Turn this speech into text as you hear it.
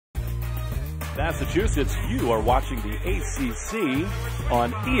Massachusetts. You are watching the ACC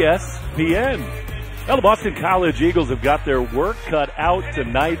on ESPN. Well, the Boston College Eagles have got their work cut out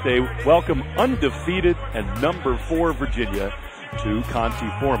tonight. They welcome undefeated and number 4 Virginia to Conti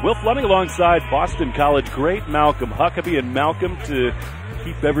Forum. Will Fleming alongside Boston College great Malcolm Huckabee. And Malcolm, to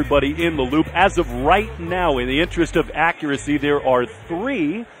keep everybody in the loop, as of right now, in the interest of accuracy, there are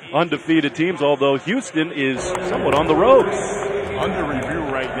 3 undefeated teams, although Houston is somewhat on the ropes. Under review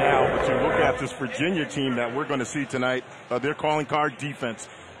right now, but you look at this Virginia team that we're going to see tonight, their calling card defense.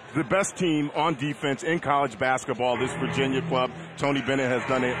 The best team on defense in college basketball, this Virginia club. Tony Bennett has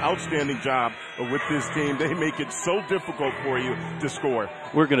done an outstanding job with this team. They make it so difficult for you to score.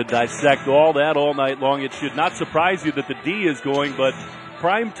 We're going to dissect all that all night long. It should not surprise you that the D is going, but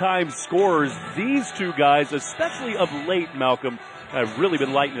primetime scorers, these 2 guys, especially of late, Malcolm, have really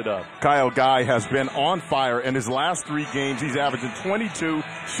been lighting it up. Kyle Guy has been on fire. In his last 3 games, he's averaging 22,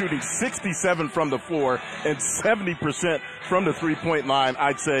 shooting 67 from the floor, and 70% from the three-point line.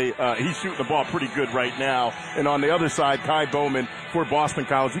 I'd say he's shooting the ball pretty good right now. And on the other side, Kai Bowman for Boston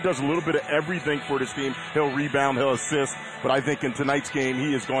College. He does a little bit of everything for this team. He'll rebound, he'll assist. But I think in tonight's game,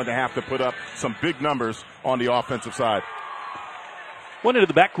 he is going to have to put up some big numbers on the offensive side. Went into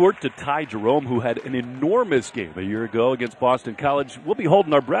the backcourt to Ty Jerome, who had an enormous game a year ago against Boston College. We'll be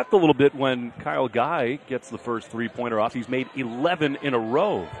holding our breath a little bit when Kyle Guy gets the first 3-pointer off. He's made 11 in a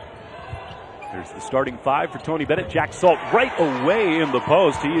row. There's the starting 5 for Tony Bennett. Jack Salt right away in the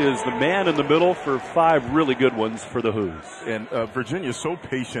post. He is the man in the middle for 5 really good ones for the Hoos. And Virginia's so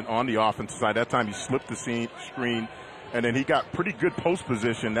patient on the offensive side. That time he slipped the screen, and then he got pretty good post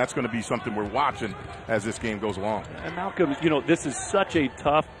position. That's going to be something we're watching as this game goes along. And Malcolm, you know, this is such a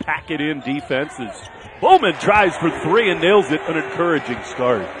tough pack-it-in defense. As Bowman tries for 3 and nails it, an encouraging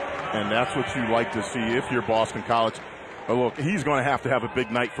start. And that's what you like to see if you're Boston College. But look, he's going to have a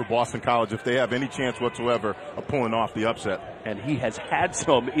big night for Boston College if they have any chance whatsoever of pulling off the upset. And he has had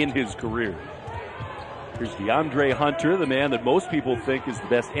some in his career. Here's DeAndre Hunter, the man that most people think is the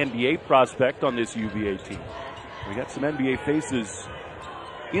best NBA prospect on this UVA team. We got some NBA faces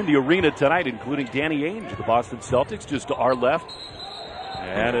in the arena tonight, including Danny Ainge of the Boston Celtics, just to our left.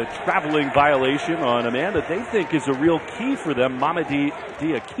 And a traveling violation on a man that they think is a real key for them, Mamadi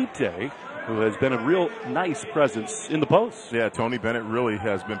Diakite, who has been a real nice presence in the post. Yeah, Tony Bennett really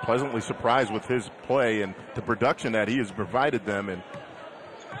has been pleasantly surprised with his play and the production that he has provided them. And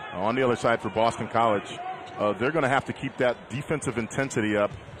on the other side for Boston College, they're going to have to keep that defensive intensity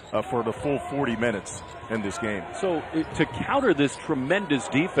up for the full 40 minutes in this game. So to counter this tremendous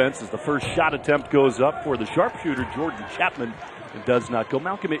defense, as the first shot attempt goes up for the sharpshooter, Jordan Chapman, it does not go.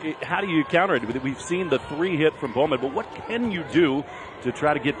 Malcolm, how do you counter it? We've seen the 3 hit from Bowman, but what can you do to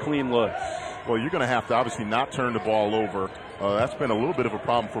try to get clean looks? Well, you're going to have to obviously not turn the ball over. That's been a little bit of a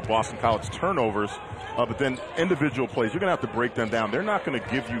problem for Boston College, turnovers. But then individual plays, you're going to have to break them down. They're not going to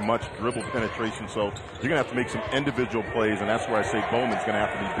give you much dribble penetration, so you're going to have to make some individual plays, and that's where I say Bowman's going to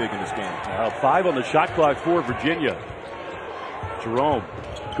have to be big in this game. 5 on the shot clock for Virginia. Jerome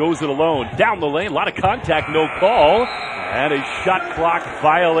goes it alone, down the lane, a lot of contact, no call, and a shot clock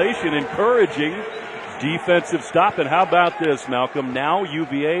violation, encouraging defensive stop. And how about this, Malcolm? Now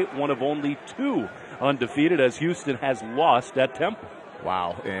UVA, one of only 2 undefeated, as Houston has lost at Temple.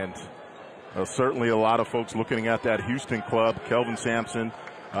 Wow, and certainly a lot of folks looking at that Houston club, Kelvin Sampson,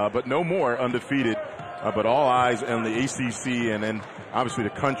 but no more undefeated. But all eyes on the ACC and then obviously the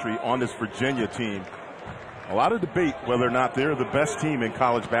country on this Virginia team. A lot of debate whether or not they're the best team in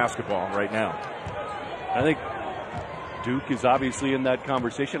college basketball right now. I think Duke is obviously in that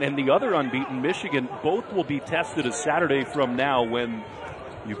conversation, and the other unbeaten, Michigan. Both will be tested a Saturday from now when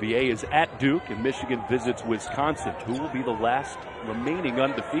UVA is at Duke and Michigan visits Wisconsin. Who will be the last remaining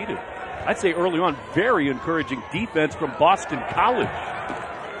undefeated? I'd say early on, very encouraging defense from Boston College.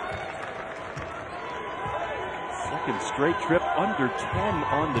 Second straight trip under 10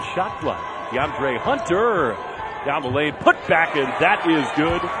 on the shot clock. DeAndre Hunter down the lane, put back, and that is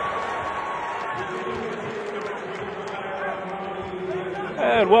good.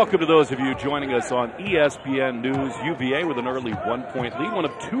 And welcome to those of you joining us on ESPN News. UVA with an early 1-point lead, one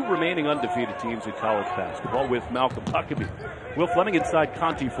of 2 remaining undefeated teams in college basketball, with Malcolm Huckabee. Will Fleming inside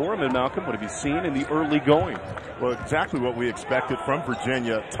Conti Forum. And Malcolm, what have you seen in the early going? Well, exactly what we expected from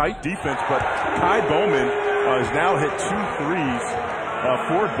Virginia. Tight defense, but Kai Bowman has now hit 2 threes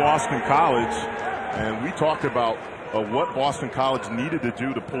for Boston College. And we talked about what Boston College needed to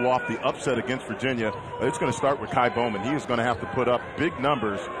do to pull off the upset against Virginia. It's going to start with Kai Bowman. He is going to have to put up big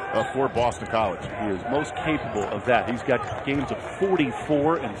numbers for Boston College. He is most capable of that. He's got games of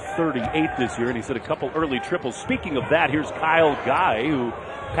 44 and 38 this year, and he's hit a couple early triples. Speaking of that, here's Kyle Guy, who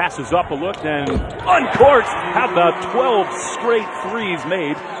passes up a look and uncorks. How about 12 straight threes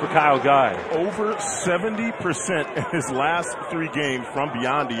made for Kyle Guy? Over 70% in his last 3 games from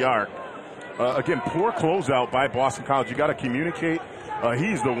beyond the arc. Again, poor closeout by Boston College. You got to communicate.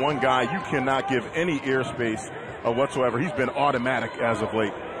 He's the one guy you cannot give any airspace whatsoever. He's been automatic as of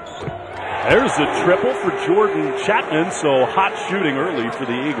late. There's a triple for Jordan Chapman, so hot shooting early for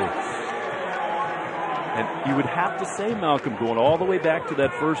the Eagles. And you would have to say, Malcolm, going all the way back to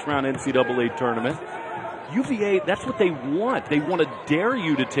that first round NCAA tournament, UVA, that's what they want. They want to dare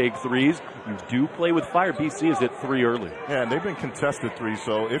you to take threes. You do play with fire. BC is hit 3 early. Yeah, and they've been contested threes,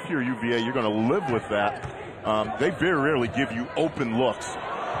 so if you're UVA, you're going to live with that. They very rarely give you open looks.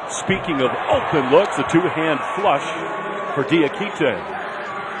 Speaking of open looks, a 2-hand flush for Diakite.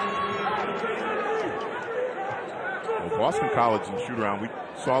 Well, Boston College in shoot-around, we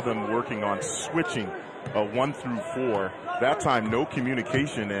saw them working on switching 1 through 4. That time, no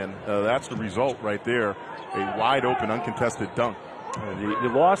communication, and that's the result right there. A wide-open, uncontested dunk. The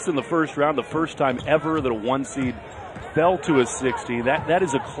loss in the first round, the first time ever that a 1 seed fell to a 60. That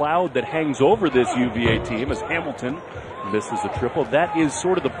is a cloud that hangs over this UVA team as Hamilton misses a triple. That is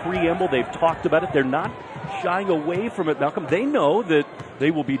sort of the preamble. They've talked about it. They're not shying away from it, Malcolm. They know that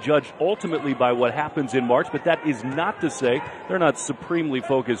they will be judged ultimately by what happens in March, but that is not to say they're not supremely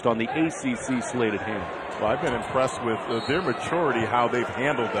focused on the ACC slate at hand. Well, I've been impressed with their maturity, how they've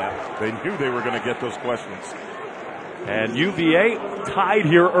handled that. They knew they were going to get those questions. And UVA tied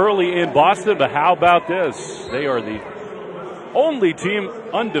here early in Boston, but how about this? They are the only team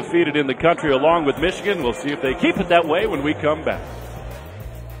undefeated in the country along with Michigan. We'll see if they keep it that way when we come back.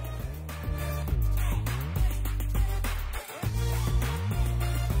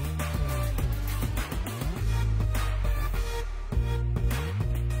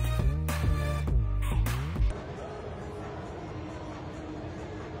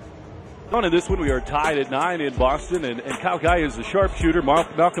 On in this one, we are tied at 9 in Boston, and Kyle Guy is the sharpshooter.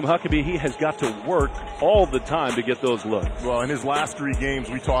 Malcolm Huckabee, he has got to work all the time to get those looks. Well, in his last 3 games,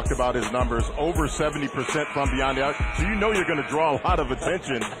 we talked about his numbers, over 70% from beyond the arc. So you know you're going to draw a lot of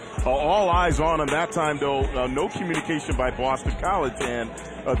attention. All eyes on him. That time, though, no communication by Boston College, and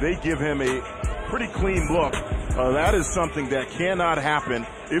they give him a pretty clean look. That is something that cannot happen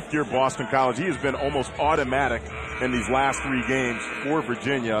if you're Boston College. He has been almost automatic in these last 3 games for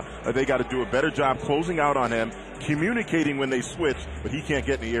Virginia. They got to do a better job closing out on him, communicating when they switch, but he can't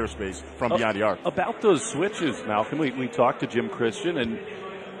get any airspace from beyond the arc. About those switches, Malcolm, we talked to Jim Christian, and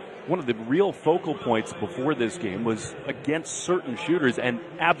one of the real focal points before this game was against certain shooters, and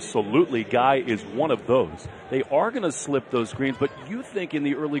absolutely Guy is one of those. They are going to slip those screens, but you think in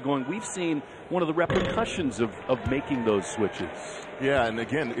the early going we've seen one of the repercussions of making those switches. Yeah, and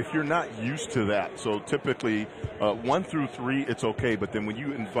again, if you're not used to that, so typically 1 through 3, it's okay, but then when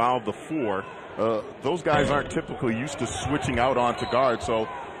you involve the 4, those guys aren't typically used to switching out onto guard, so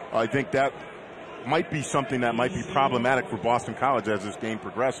I think that might be something that might be problematic for Boston College as this game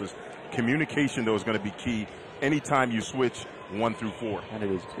progresses. Communication, though, is going to be key anytime you switch 1 through 4. And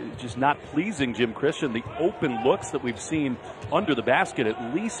it is just not pleasing Jim Christian. The open looks that we've seen under the basket,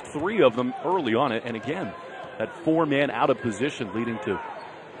 at least 3 of them early on it. And again, that 4-man out of position leading to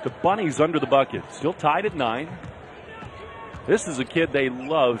bunnies under the bucket. Still tied at 9. This is a kid they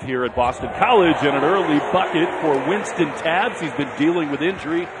love here at Boston College, and an early bucket for Winston Tabbs. He's been dealing with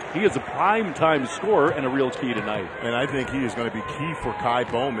injury. He is a prime-time scorer and a real key tonight. And I think he is going to be key for Kai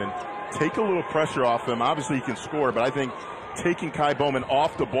Bowman. Take a little pressure off him. Obviously, he can score, but I think taking Kai Bowman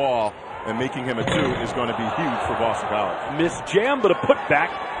off the ball and making him a 2 is going to be huge for Boston College. Missed jam, but a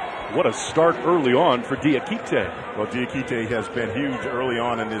putback. What a start early on for Diakite. Well, Diakite has been huge early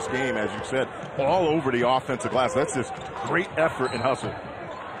on in this game, as you said, all over the offensive glass. That's just great effort and hustle.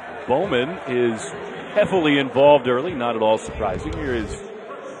 Bowman is heavily involved early, not at all surprising. Here is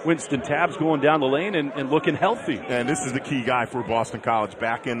Winston Tabbs going down the lane and looking healthy. And this is the key guy for Boston College,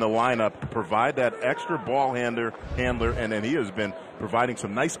 back in the lineup, provide that extra ball handler, and then he has been providing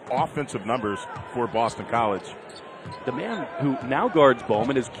some nice offensive numbers for Boston College. The man who now guards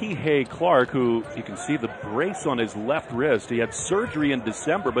Bowman is Kihei Clark, who you can see the brace on his left wrist. He had surgery in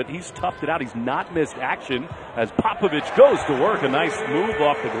December, but he's toughed it out. He's not missed action as Popovich goes to work. A nice move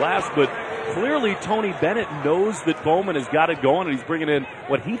off the glass, but clearly Tony Bennett knows that Bowman has got it going, and he's bringing in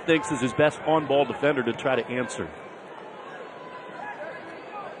what he thinks is his best on-ball defender to try to answer.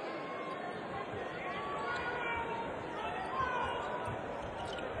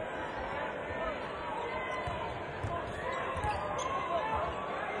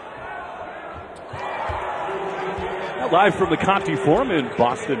 Live from the Conti Forum in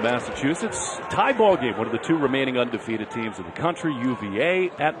Boston, Massachusetts. Tie ball game. One of the two remaining undefeated teams in the country. UVA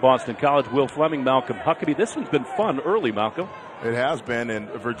at Boston College. Will Fleming, Malcolm Huckabee. This one's been fun early, Malcolm. It has been, and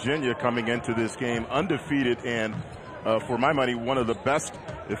Virginia coming into this game undefeated and, for my money, one of the best,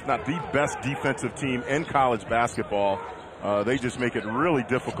 if not the best defensive team in college basketball. They just make it really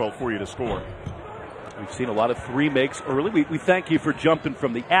difficult for you to score. We've seen a lot of three makes early. We thank you for jumping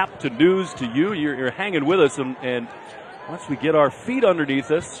from the app to news to you. You're hanging with us, and once we get our feet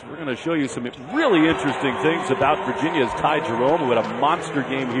underneath us, we're going to show you some really interesting things about Virginia's Ty Jerome, who had a monster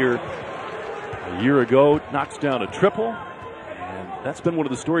game here a year ago, knocks down a triple, and that's been one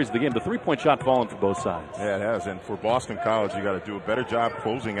of the stories of the game. The three-point shot falling for both sides. Yeah, it has, and for Boston College, you got to do a better job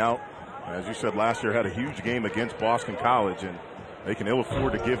closing out. As you said, last year had a huge game against Boston College, and they can ill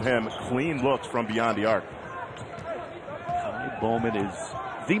afford to give him clean looks from beyond the arc. Ty Bowman is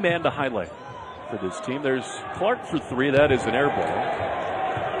the man to highlight for this team. There's Clark for three. That is an air ball.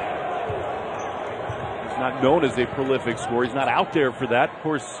 He's not known as a prolific scorer. He's not out there for that. Of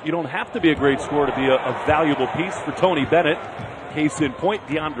course, you don't have to be a great scorer to be a valuable piece for Tony Bennett. Case in point,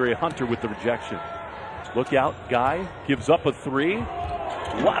 DeAndre Hunter with the rejection. Look out, Guy gives up a three.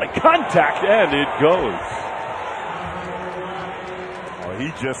 A lot of contact, and it goes. He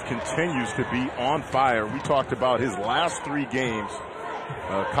just continues to be on fire. We talked about his last three games.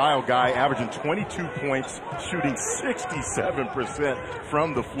 Kyle Guy averaging 22 points, shooting 67%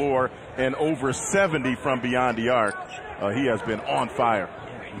 from the floor and over 70 from beyond the arc. He has been on fire.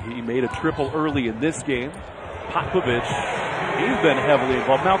 He made a triple early in this game. Popovich, he's been heavily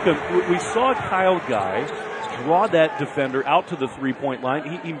involved. Malcolm, we saw Kyle Guy draw that defender out to the three-point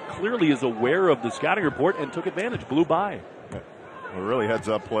line. He clearly is aware of the scouting report and took advantage, blew by. Well, really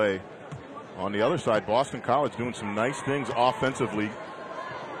heads-up play. On the other side, Boston College doing some nice things offensively.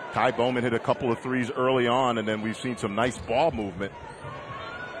 Ty Bowman hit a couple of threes early on, and then we've seen some nice ball movement.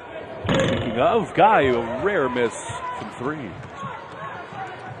 Speaking of, Guy, a rare miss from three.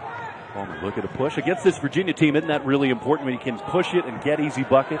 Bowman look at a push. Against this Virginia team, isn't that really important when you can push it and get easy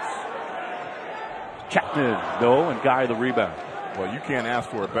buckets? Chapman, no, and Guy the rebound. Well, you can't ask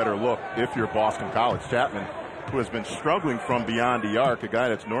for a better look if you're Boston College. Chapman, who has been struggling from beyond the arc, a guy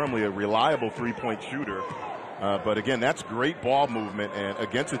that's normally a reliable three-point shooter. But again, that's great ball movement, and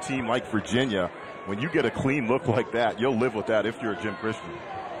against a team like Virginia, when you get a clean look like that, you'll live with that if you're a Jim Christian.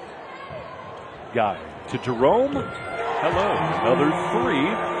 Guy to Jerome. Hello. Another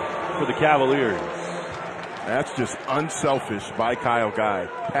three for the Cavaliers. That's just unselfish by Kyle Guy.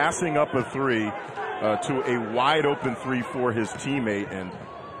 Passing up a three to a wide-open three for his teammate, and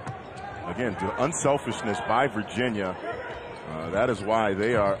again, the unselfishness by Virginia, that is why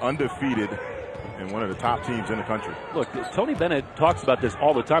they are undefeated and one of the top teams in the country. Look, Tony Bennett talks about this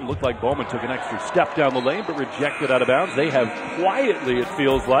all the time. Looked like Bowman took an extra step down the lane, but rejected out of bounds. They have quietly, it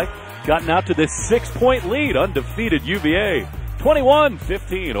feels like, gotten out to this 6-point lead. Undefeated UVA,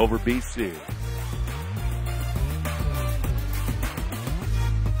 21-15 over BC.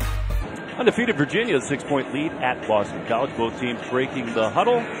 Undefeated Virginia, 6-point lead at Boston College. Both teams breaking the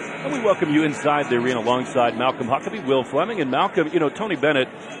huddle. And we welcome you inside the arena alongside Malcolm Huckabee, Will Fleming. And Malcolm, you know, Tony Bennett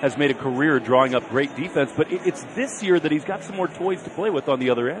has made a career drawing up great defense, but it's this year that he's got some more toys to play with on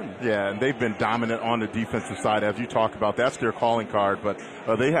the other end. Yeah, and they've been dominant on the defensive side, as you talk about. That's their calling card, but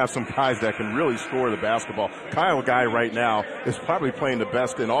they have some guys that can really score the basketball. Kyle Guy right now is probably playing the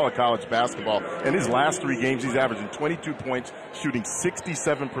best in all of college basketball. In his last three games, he's averaging 22 points, shooting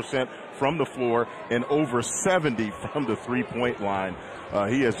 67% from the floor and over 70 from the three-point line.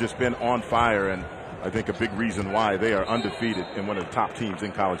 He has just been on fire, and I think a big reason why they are undefeated and one of the top teams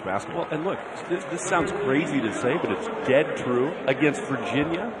in college basketball. Well, and look, this sounds crazy to say, but it's dead true. Against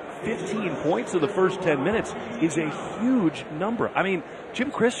Virginia, 15 points in the first 10 minutes is a huge number. I mean,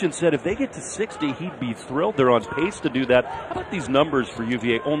 Jim Christian said if they get to 60, he'd be thrilled. They're on pace to do that. How about these numbers for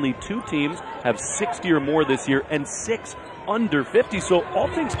UVA? Only 2 teams have 60 or more this year, and 6 under 50. So all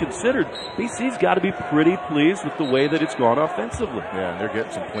things considered, BC's got to be pretty pleased with the way that it's gone offensively. Yeah, and they're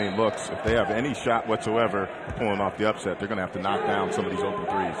getting some clean looks. If they have any shot whatsoever pulling off the upset, they're going to have to knock down some of these open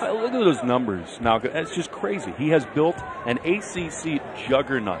threes. Look at those numbers. Now, it's just crazy. He has built an ACC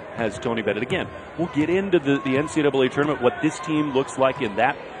juggernaut, has Tony Bennett. Again, we'll get into the NCAA tournament, what this team looks like in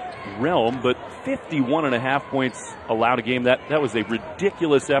that realm, but 51.5 points allowed a game. That was a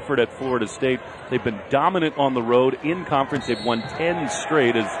ridiculous effort at Florida State. They've been dominant on the road in conference. They've won 10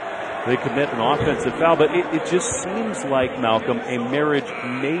 straight as they commit an offensive foul. But it just seems like, Malcolm, a marriage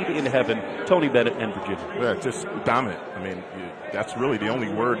made in heaven, Tony Bennett and Virginia. Yeah, just dominant. I mean, that's really the only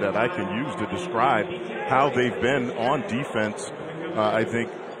word that I can use to describe how they've been on defense. I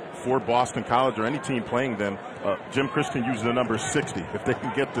think for Boston College or any team playing them, Jim Christian used the number 60. If they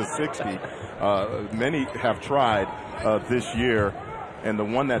can get to 60, many have tried this year. And the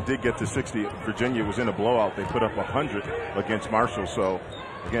one that did get to 60, Virginia, was in a blowout. They put up 100 against Marshall. So,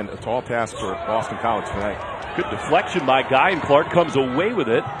 again, a tall task for Boston College tonight. Good deflection by Guy, and Clark comes away with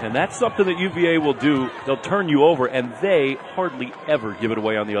it. And that's something that UVA will do. They'll turn you over, and they hardly ever give it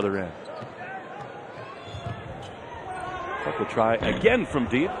away on the other end. Clark will try again from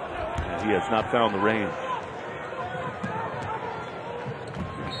deep, and he has not found the range.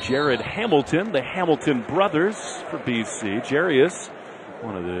 Jared Hamilton, the Hamilton brothers for BC. Jarius,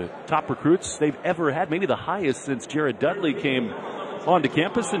 one of the top recruits they've ever had, maybe the highest since Jared Dudley came onto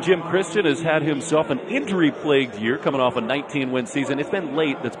campus. And Jim Christian has had himself an injury-plagued year coming off a 19-win season. It's been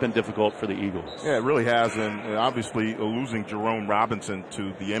late that's been difficult for the Eagles. Yeah, it really has. And obviously losing Jerome Robinson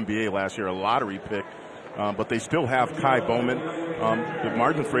to the NBA last year, a lottery pick. But they still have Kai Bowman. The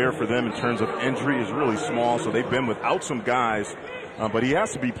margin for error for them in terms of injury is really small, so they've been without some guys. But he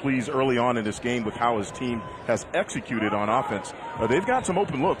has to be pleased early on in this game with how his team has executed on offense. They've got some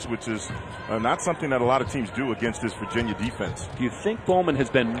open looks, which is not something that a lot of teams do against this Virginia defense. Do you think Bowman has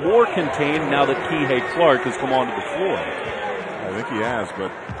been more contained now that Kihei Clark has come onto the floor? I think he has,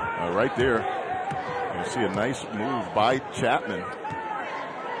 but right there, you see a nice move by Chapman.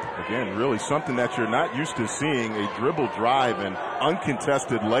 Again, really something that you're not used to seeing, a dribble drive and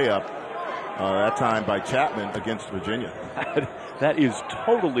uncontested layup, that time by Chapman against Virginia. That is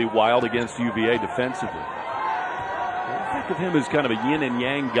totally wild against UVA defensively. I think of him as kind of a yin and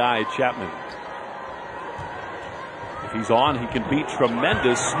yang guy, Chapman. If he's on, he can be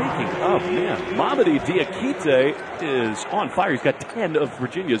tremendous. Speaking of, man, Mamadi Diakite is on fire. He's got 10 of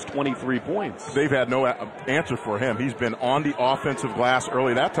Virginia's 23 points. They've had no answer for him. He's been on the offensive glass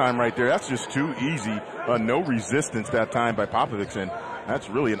early. That time right there, that's just too easy. No resistance that time by Popovic, and that's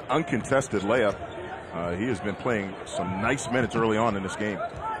really an uncontested layup. He has been playing some nice minutes early on in this game.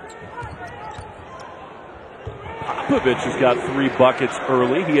 Popovic has got 3 buckets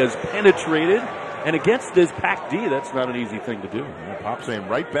early. He has penetrated. And against this pack D, that's not an easy thing to do. Yeah, Pop saying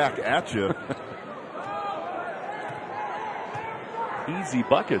right back at you. Easy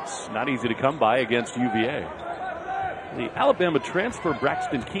buckets. Not easy to come by against UVA. The Alabama transfer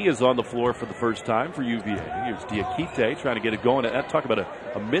Braxton Key is on the floor for the first time for UVA. Here's Diakite trying to get it going. Talk about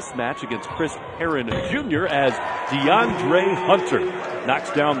a mismatch against Chris Herron Jr. as DeAndre Hunter knocks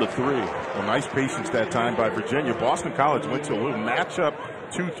down the 3. Well, nice patience that time by Virginia. Boston College went to a little matchup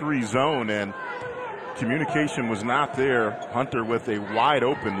 2-3 zone, and communication was not there. Hunter with a wide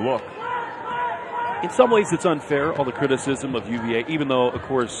open look. In some ways, it's unfair, all the criticism of UVA, even though, of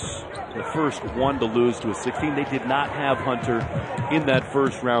course, the first one to lose to a 16, they did not have Hunter in that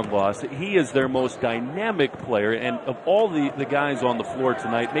first round loss. He is their most dynamic player, and of all the guys on the floor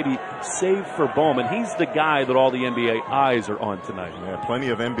tonight, maybe save for Bowman, he's the guy that all the NBA eyes are on tonight. Yeah, plenty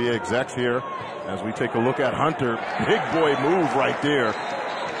of NBA execs here as we take a look at Hunter. Big boy move right there.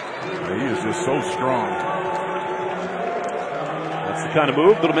 He is just so strong. That's the kind of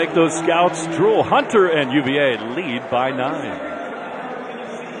move that'll make those scouts drool. Hunter and UVA lead by 9.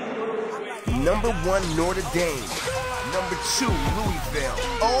 Number 1, Notre Dame. Number 2, Louisville.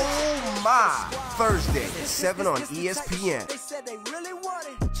 Oh my! Thursday at 7 on ESPN.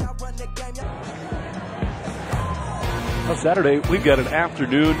 Well, Saturday, we've got an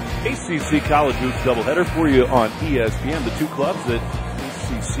afternoon ACC College Hoops doubleheader for you on ESPN. The two clubs that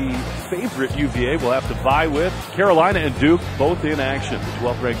ACC favorite UVA will have to vie with. Carolina and Duke both in action. The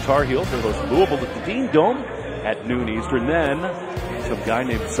 12th ranked Tar Heels are those Louisville at the Dean Dome at noon Eastern. Then some guy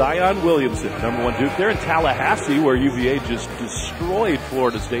named Zion Williamson, number 1 Duke. They're in Tallahassee, where UVA just destroyed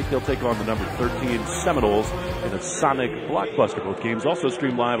Florida State. They'll take on the number 13 Seminoles in a sonic blockbuster. Both games also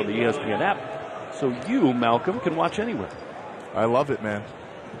streamed live on the ESPN app, so you, Malcolm, can watch anywhere. I love it, man.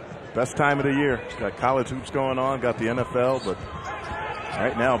 Best time of the year. Got college hoops going on, got the NFL, but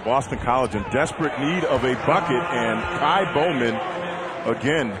right now, Boston College in desperate need of a bucket, and Kai Bowman,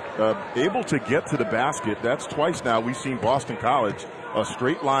 again, able to get to the basket. That's twice now we've seen Boston College, a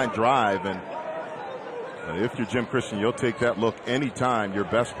straight line drive, and if you're Jim Christian, you'll take that look anytime your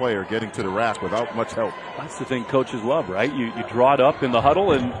best player getting to the rack without much help. That's the thing coaches love, right? You draw it up in the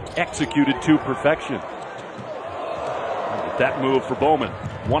huddle and execute it to perfection. That move for Bowman.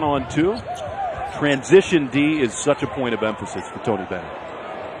 1-on-2. Transition D is such a point of emphasis for Tony Bennett.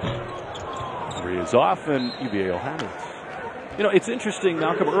 3 is off, and UVA will have it. You know, it's interesting,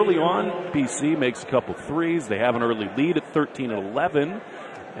 Malcolm. Early on, BC makes a couple threes. They have an early lead at 13-11.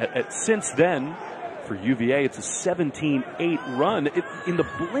 Since then, for UVA, it's a 17-8 run. In the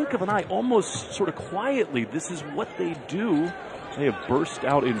blink of an eye, almost sort of quietly, this is what they do They have burst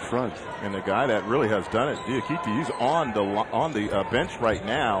out in front. And the guy that really has done it, Diakite, he's on the bench right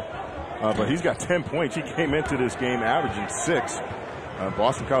now, but he's got 10 points. He came into this game averaging 6.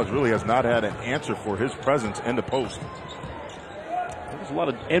 Boston College really has not had an answer for his presence in the post. There's a lot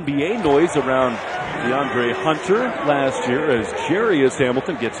of NBA noise around DeAndre Hunter last year as Jarius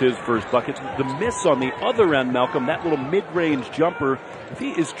Hamilton gets his first bucket. The miss on the other end, Malcolm, that little mid-range jumper, if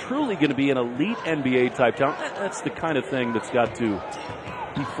he is truly going to be an elite NBA type talent, that's the kind of thing that's got to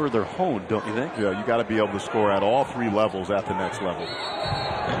be further honed, don't you think? Yeah, you got to be able to score at all 3 levels at the next level.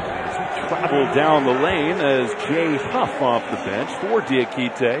 Travel down the lane as Jay Huff off the bench for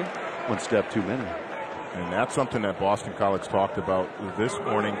Diakite. 1 step too many. And that's something that Boston College talked about this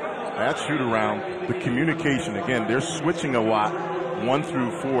morning. That shoot-around, the communication, again, they're switching a lot, 1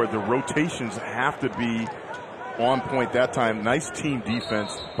 through 4. The rotations have to be on point that time. Nice team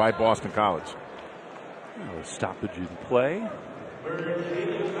defense by Boston College. Stoppage in play.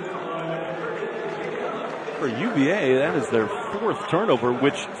 For UVA, that is their 4th turnover,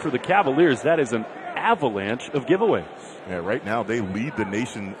 which for the Cavaliers, that is an avalanche of giveaways. Yeah, right now they lead the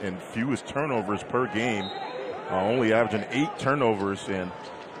nation in fewest turnovers per game, only averaging 8 turnovers, and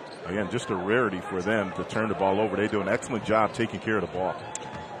again, just a rarity for them to turn the ball over. They do an excellent job taking care of the ball.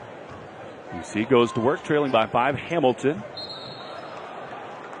 UC goes to work, trailing by 5. Hamilton.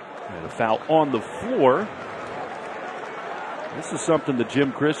 And a foul on the floor. This is something that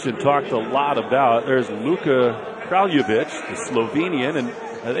Jim Christian talked a lot about. There's Luka Kraljevic, the Slovenian,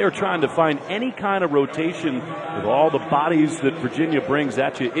 and they are trying to find any kind of rotation with all the bodies that Virginia brings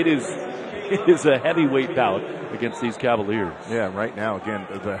at you. It is a heavyweight bout against these Cavaliers. Yeah, right now, again,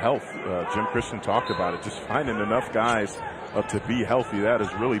 the health. Jim Christian talked about it. Just finding enough guys to be healthy. That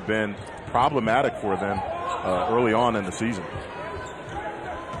has really been problematic for them early on in the season.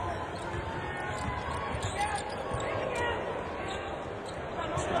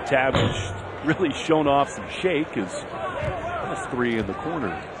 Tavish really shown off some shake as that's 3 in the corner.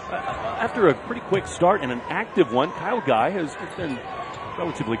 After a pretty quick start and an active one, Kyle Guy has been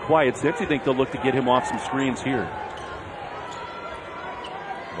relatively quiet since. You think they'll look to get him off some screens here?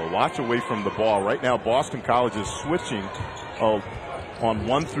 Well, watch away from the ball. Right now, Boston College is switching on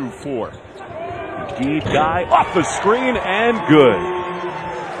 1 through 4. Indeed, Guy off the screen and good.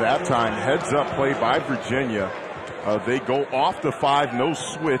 That time, heads up play by Virginia. They go off the 5, no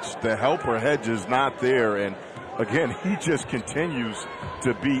switch. The helper Hedge is not there. And again, he just continues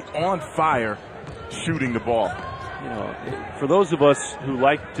to be on fire shooting the ball. You know, for those of us who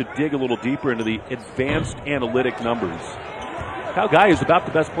like to dig a little deeper into the advanced analytic numbers, Kyle Guy is about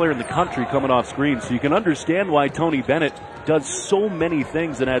the best player in the country coming off screen. So you can understand why Tony Bennett does so many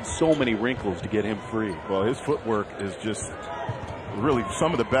things and adds so many wrinkles to get him free. Well, his footwork is just really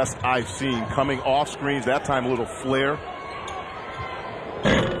some of the best I've seen coming off screens. That time a little flare.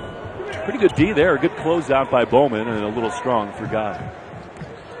 Pretty good D there. A good closeout by Bowman and a little strong for Guy.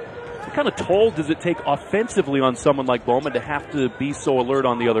 What kind of toll does it take offensively on someone like Bowman to have to be so alert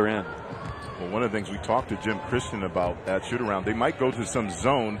on the other end? Well, one of the things we talked to Jim Christian about at shoot-around, they might go to some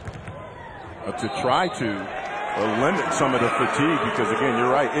zone to try to limit some of the fatigue because, again,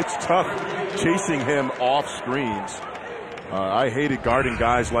 you're right, it's tough chasing him off screens. I hated guarding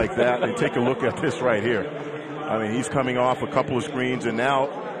guys like that. And take a look at this right here. I mean, he's coming off a couple of screens, and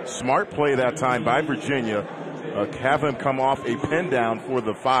now smart play that time by Virginia. Have him come off a pin down for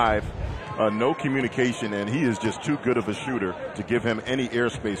the 5. No communication, and he is just too good of a shooter to give him any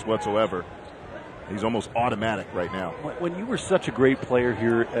airspace whatsoever. He's almost automatic right now. When you were such a great player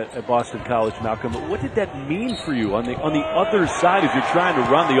here at Boston College, Malcolm, what did that mean for you on the other side as you're trying to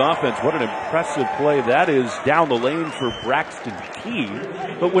run the offense? What an impressive play that is down the lane for Braxton Key.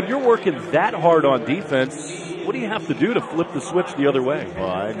 But when you're working that hard on defense, what do you have to do to flip the switch the other way?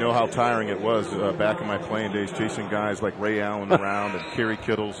 Well, I know how tiring it was back in my playing days, chasing guys like Ray Allen around and Kerry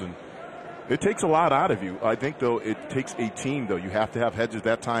Kittles, and it takes a lot out of you. I think, though, it takes a team, though. You have to have Hedges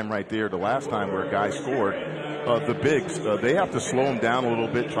that time right there, the last time where a guy scored. The bigs, they have to slow him down a little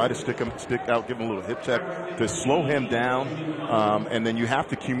bit, try to stick out, give him a little hip check to slow him down. And then you have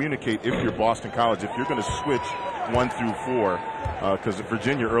to communicate if you're Boston College, if you're going to switch 1 through 4, because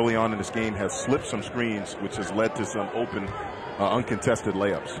Virginia early on in this game has slipped some screens, which has led to some open, uncontested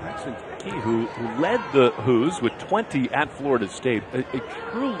layups. Braxton Key, who led the Hoos with 20 at Florida State, a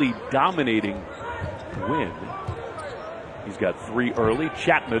truly dominating win. He's got 3 early.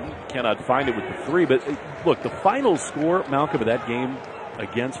 Chapman cannot find it with the 3, but look, the final score, Malcolm, of that game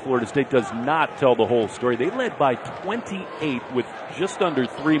against Florida State does not tell the whole story. They led by 28 with just under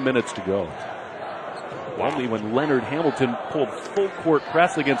 3 minutes to go. Only when Leonard Hamilton pulled full court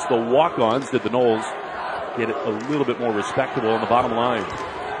press against the walk-ons did the Noles get it a little bit more respectable on the bottom line.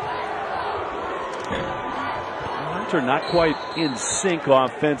 Hunter not quite in sync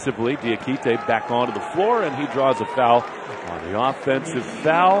offensively. Diakite back onto the floor, and he draws a foul on the offensive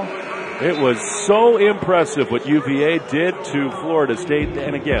foul. It was so impressive what UVA did to Florida State.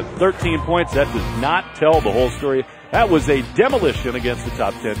 And again, 13 points, that does not tell the whole story. That was a demolition against the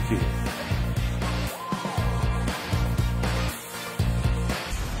top 10 team.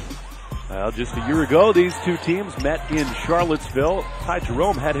 Well, just a year ago, these two teams met in Charlottesville. Ty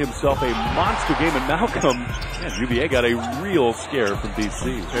Jerome had himself a monster game, and Malcolm, man, UVA got a real scare from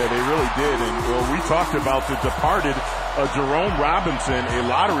BC. Yeah, they really did. And well, we talked about the departed Jerome Robinson, a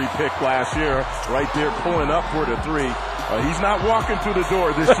lottery pick last year, right there pulling up for the three. He's not walking through the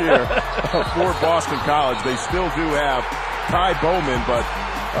door this year for Boston College. They still do have Ty Bowman, but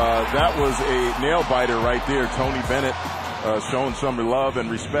that was a nail-biter right there. Tony Bennett showing some love and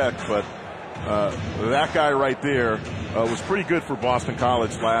respect, but that guy right there was pretty good for Boston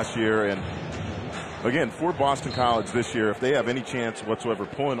College last year. And again, for Boston College this year, if they have any chance whatsoever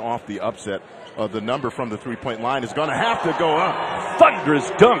pulling off the upset, the number from the three-point line is going to have to go up. Thunderous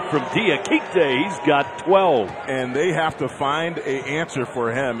dunk from Diakite. He's got 12. And they have to find an answer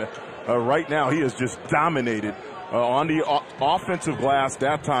for him. Right now, he is just dominated on the offensive glass.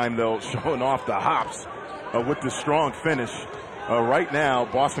 That time, though, showing off the hops with the strong finish. Right now,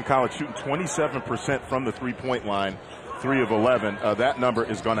 Boston College shooting 27% from the three-point line, 3 of 11. That number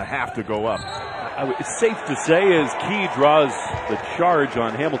is going to have to go up. It's safe to say as Key draws the charge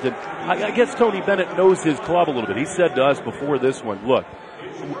on Hamilton, I guess Tony Bennett knows his club a little bit. He said to us before this one, look,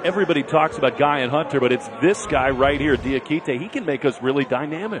 everybody talks about Guy and Hunter, but it's this guy right here, Diakite. He can make us really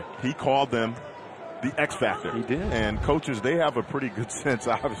dynamic. He called them the X Factor. He did. And coaches, they have a pretty good sense,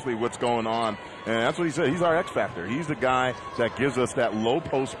 obviously, what's going on. And that's what he said. He's our X Factor. He's the guy that gives us that low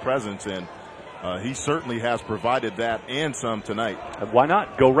post presence, and he certainly has provided that and some tonight. And why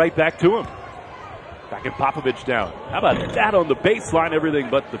not? Go right back to him. Back in Popovich down. How about that on the baseline, everything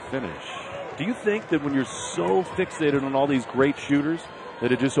but the finish? Do you think that when you're so fixated on all these great shooters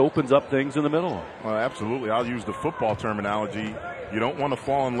that it just opens up things in the middle? Well, absolutely. I'll use the football terminology. You don't want to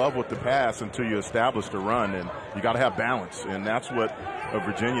fall in love with the pass until you establish the run, and you got to have balance. And that's what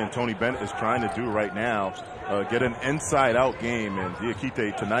Virginia and Tony Bennett is trying to do right now, get an inside-out game, and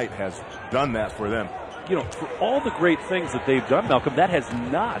Diakite tonight has done that for them. You know, for all the great things that they've done, Malcolm, that has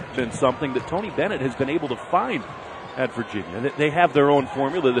not been something that Tony Bennett has been able to find at Virginia. They have their own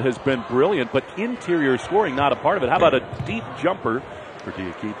formula that has been brilliant, but interior scoring not a part of it. How about a deep jumper for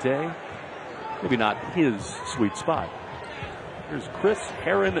Diakite? Maybe not his sweet spot. Here's Chris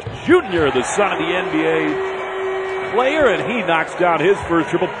Herron Jr., the son of the NBA player, and he knocks down his first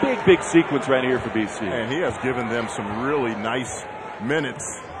triple. Big sequence right here for BC. And he has given them some really nice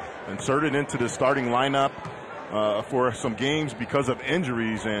minutes, inserted into the starting lineup for some games because of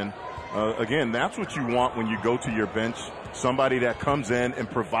injuries. And again, that's what you want when you go to your bench, somebody that comes in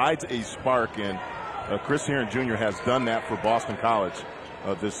and provides a spark. And Chris Herron Jr. has done that for Boston College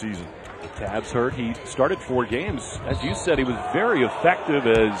this season. Tab's hurt. He started 4 games. As you said, he was very effective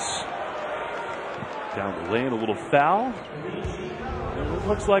as down the lane, a little foul. And it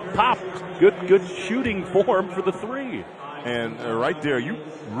looks like Pop. Good shooting form for the 3. And right there, you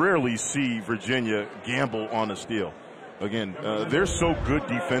rarely see Virginia gamble on a steal. Again, they're so good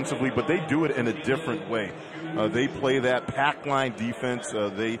defensively, but they do it in a different way. They play that pack line defense.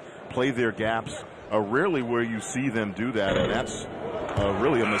 They play their gaps. Rarely where you see them do that, and that's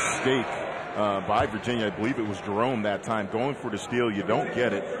really a mistake by Virginia. I believe it was Jerome that time going for the steal. You don't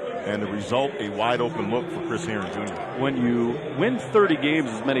get it, and the result, a wide open look for Chris Herron Jr. When you win 30 games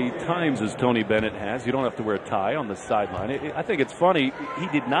as many times as Tony Bennett has, you don't have to wear a tie on the sideline. I think it's funny, he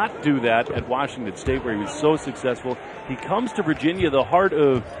did not do that at Washington State where he was so successful. He comes to Virginia, the heart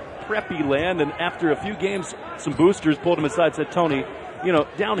of preppy land, and after a few games, some boosters pulled him aside and said, Tony, you know,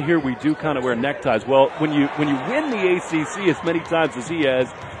 down here we do kind of wear neckties. Well, when you win the ACC as many times as he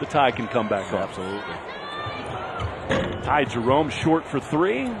has, the tie can come back off. Absolutely. Ty Jerome short for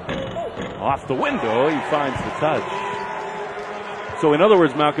 3. Off the window, he finds the touch. So in other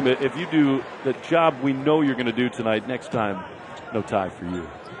words, Malcolm, if you do the job we know you're going to do tonight, next time, no tie for you.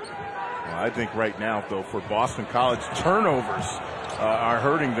 Well, I think right now, though, for Boston College, turnovers are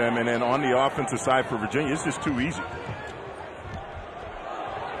hurting them. And then on the offensive side for Virginia, it's just too easy.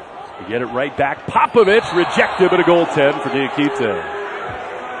 You get it right back. Popovich rejected, but a goaltend for Diakite.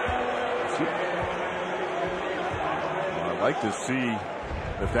 I'd like to see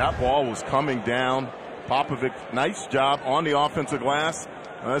if that ball was coming down. Popovich, nice job on the offensive glass.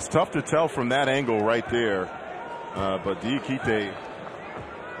 It's tough to tell from that angle right there. But Diakite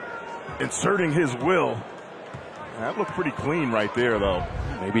inserting his will That looked pretty clean right there, though.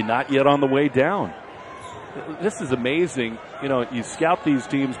 Maybe not yet on the way down. This is amazing. You know, you scout these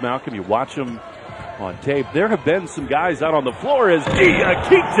teams, Malcolm, you watch them on tape. There have been some guys out on the floor as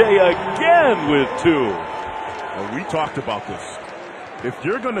Diakite again with 2. Well, we talked about this. If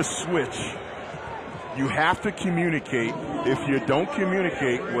you're going to switch, you have to communicate. If you don't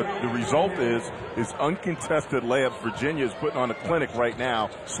communicate, what the result is uncontested layups. Virginia is putting on a clinic right now,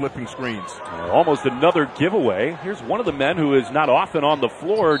 slipping screens. Almost another giveaway. Here's one of the men who is not often on the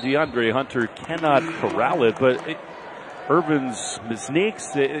floor. DeAndre Hunter cannot corral it, but Irvin's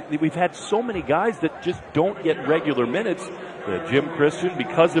mistakes. We've had so many guys that just don't get regular minutes. Jim Christian,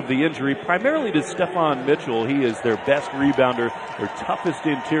 because of the injury, primarily to Stephon Mitchell, he is their best rebounder, their toughest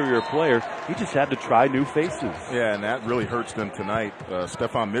interior player. He just had to try new faces. Yeah, and that really hurts them tonight.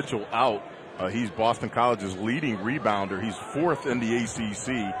 Stephon Mitchell out. He's Boston College's leading rebounder. He's 4th in the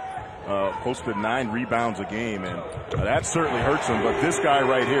ACC. Posted 9 rebounds a game, and that certainly hurts him. But this guy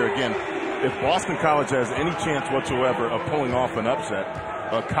right here, again, if Boston College has any chance whatsoever of pulling off an upset,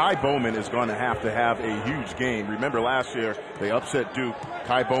 Kai Bowman is going to have a huge game. Remember last year, they upset Duke.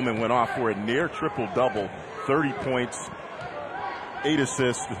 Kai Bowman went off for a near triple-double, 30 points, 8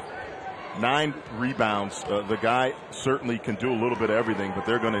 assists, 9 rebounds. The guy certainly can do a little bit of everything, but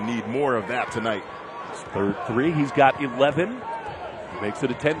they're going to need more of that tonight. His third 3, he's got 11. He makes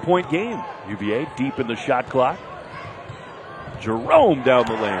it a 10-point game. UVA deep in the shot clock. Jerome down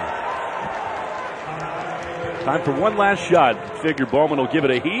the lane. Time for one last shot. Figure Bowman will give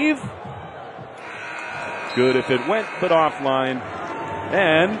it a heave. Good if it went, but offline.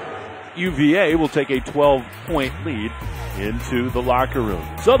 And UVA will take a 12-point lead into the locker room.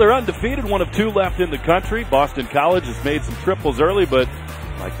 So they're undefeated, one of 2 left in the country. Boston College has made some triples early, but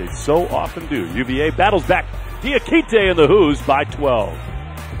like they so often do, UVA battles back. Diakite and the Who's by 12.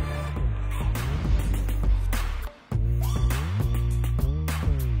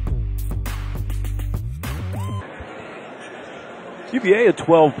 UVA a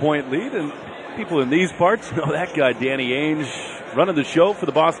 12-point lead, and people in these parts know that guy, Danny Ainge, running the show for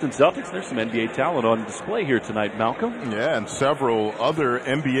the Boston Celtics. There's some NBA talent on display here tonight, Malcolm. Yeah, and several other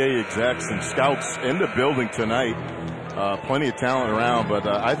NBA execs and scouts in the building tonight. Plenty of talent around, but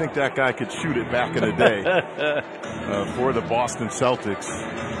I think that guy could shoot it back in the day for the Boston Celtics.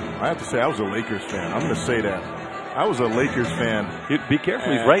 I have to say, I was a Lakers fan. I'm going to say that. I was a Lakers fan. Be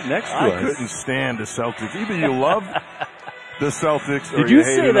careful, he's right next to us. I couldn't stand the Celtics. Either you love the Celtics. Did you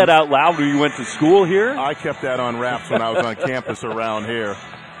say that out loud when you went to school here? I kept that on wraps when I was on campus around here.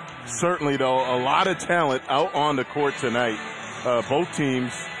 Certainly, though, a lot of talent out on the court tonight. Both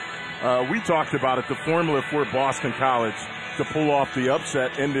teams, we talked about it, the formula for Boston College to pull off the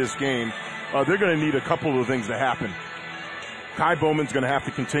upset in this game. They're going to need a couple of things to happen. Kai Bowman's going to have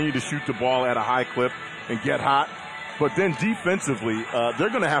to continue to shoot the ball at a high clip and get hot. But then defensively, they're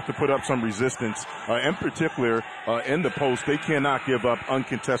going to have to put up some resistance, in particular in the post. They cannot give up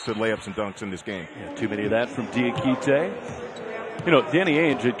uncontested layups and dunks in this game. Yeah, too many of that from Diakite. You know, Danny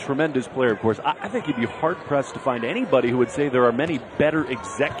Ainge, a tremendous player, of course. I think you'd be hard-pressed to find anybody who would say there are many better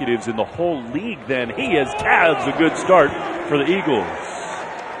executives in the whole league than he is. Tavs, a good start for the Eagles.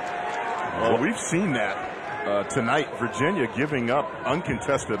 Well, we've seen that tonight. Virginia giving up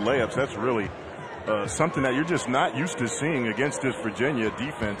uncontested layups. That's really something that you're just not used to seeing against this Virginia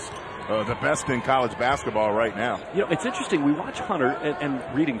defense, the best in college basketball right now. You know, it's interesting. We watch Hunter and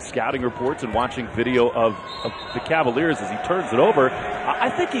reading scouting reports and watching video of the Cavaliers as he turns it over. I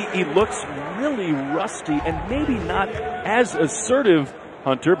think he looks really rusty and maybe not as assertive,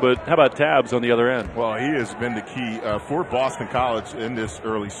 Hunter, but how about Tabs on the other end? Well, he has been the key for Boston College in this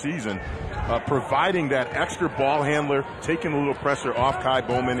early season, providing that extra ball handler, taking a little pressure off Kai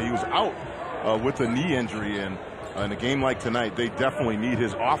Bowman. He was out with a knee injury, and in a game like tonight, they definitely need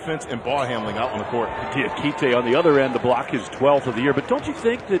his offense and ball handling out on the court. Diakite on the other end, the block is 12th of the year. But don't you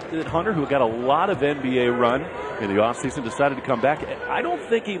think that Hunter, who got a lot of NBA run in the offseason, decided to come back? I don't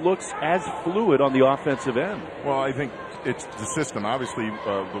think he looks as fluid on the offensive end. Well, I think it's the system. Obviously,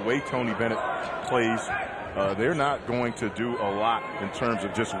 the way Tony Bennett plays, they're not going to do a lot in terms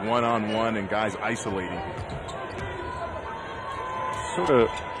of just one-on-one and guys isolating. Sort of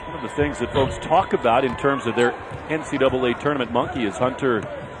one of the things that folks talk about in terms of their NCAA tournament monkey is Hunter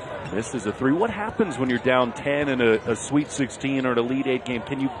misses a 3. What happens when you're down 10 in a Sweet 16 or an Elite 8 game?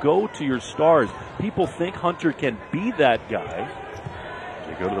 Can you go to your stars? People think Hunter can be that guy.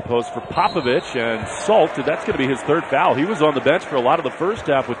 They go to the post for Popovich, and Salt, and that's going to be his 3rd foul. He was on the bench for a lot of the first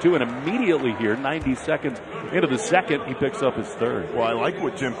half with 2, and immediately here, 90 seconds into the second, he picks up his 3rd. Well, I like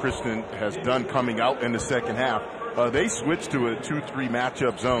what Jim Christian has done coming out in the second half. they switched to a 2-3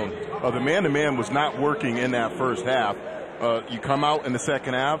 matchup zone. The man-to-man was not working in that first half. You come out in the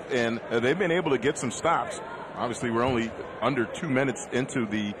second half, and they've been able to get some stops. Obviously, we're only under 2 minutes into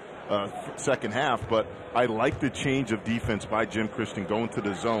the second half, but I like the change of defense by Jim Christian going to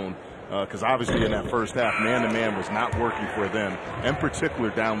the zone, because obviously in that first half, man-to-man was not working for them, in particular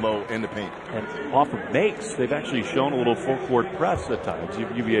down low in the paint. And off of makes, they've actually shown a little full-court press at times.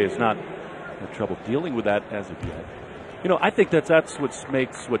 UVA has not had trouble dealing with that as of yet. You know, I think that's what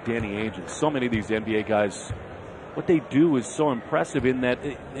makes what Danny Ainge and so many of these NBA guys, what they do is so impressive in that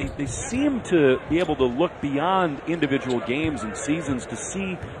they seem to be able to look beyond individual games and seasons to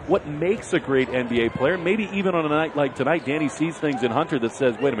see what makes a great NBA player. Maybe even on a night like tonight, Danny sees things in Hunter that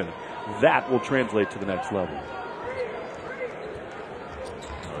says, wait a minute, that will translate to the next level.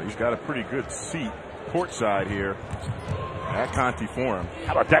 Well, he's got a pretty good seat courtside here at Conti Forum.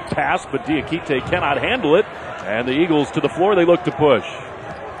 How about that pass? But Diakite cannot handle it. And the Eagles to the floor, they look to push.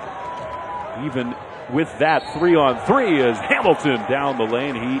 Even with that 3-on-3 as Hamilton down the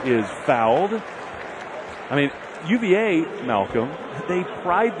lane. He is fouled. I mean, UVA, Malcolm, they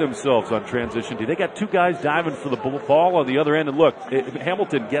pride themselves on transition. They got two guys diving for the ball on the other end. And look,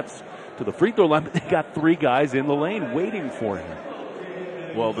 Hamilton gets to the free throw line, but they got three guys in the lane waiting for him.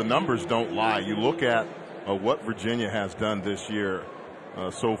 Well, the numbers don't lie. You look at what Virginia has done this year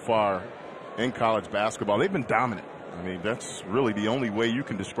so far in college basketball. They've been dominant. I mean, that's really the only way you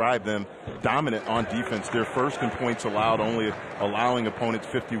can describe them, dominant on defense. They're first in points allowed, only allowing opponents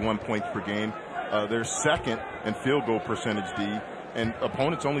 51 points per game. They're second in field goal percentage D, and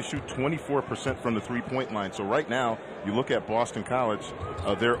opponents only shoot 24% from the three-point line. So right now, you look at Boston College,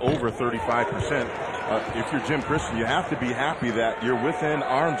 they're over 35%. If you're Jim Christian, you have to be happy that you're within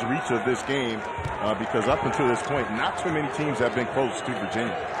arm's reach of this game, because up until this point, not too many teams have been close to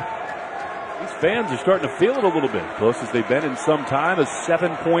Virginia. These fans are starting to feel it a little bit. Closest they've been in some time, a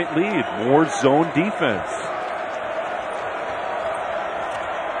 7-point lead. More zone defense.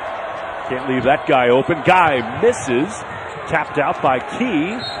 Can't leave that guy open. Guy misses. Tapped out by Key.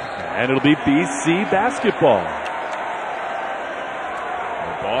 And it'll be BC basketball.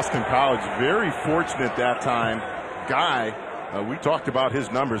 Boston College very fortunate that time. Guy, we talked about his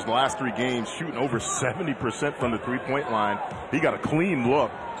numbers the last 3 games, shooting over 70% from the three-point line. He got a clean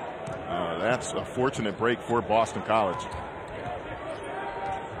look. That's a fortunate break for Boston College.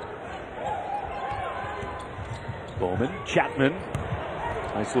 Bowman, Chapman.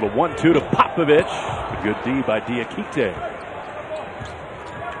 Nice little 1-2 to Popovich. A good D by Diakite.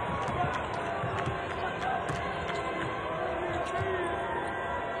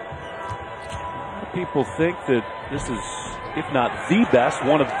 People think that this is, if not the best,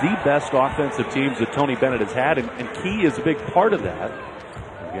 one of the best offensive teams that Tony Bennett has had, and Key is a big part of that.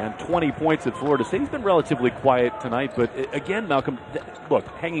 Again, 20 points at Florida State. He's been relatively quiet tonight, but again, Malcolm, look,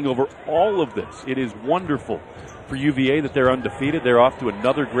 hanging over all of this, it is wonderful for UVA that they're undefeated. They're off to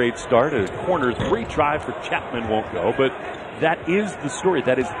another great start. A corner 3 try for Chapman won't go, but that is the story.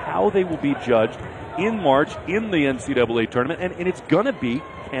 That is how they will be judged in March in the NCAA tournament, and it's going to be,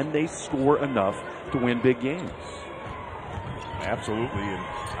 can they score enough to win big games? Absolutely, and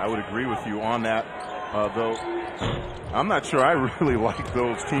I would agree with you on that, though I'm not sure I really like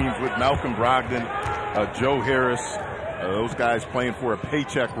those teams with Malcolm Brogdon, Joe Harris, those guys playing for a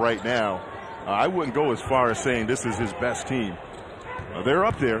paycheck right now. I wouldn't go as far as saying this is his best team. They're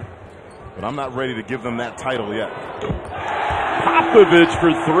up there, but I'm not ready to give them that title yet. Popovich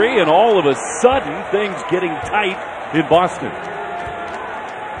for 3, and all of a sudden, things getting tight in Boston.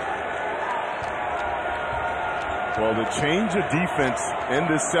 Well, the change of defense in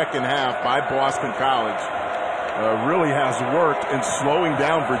this second half by Boston College really has worked in slowing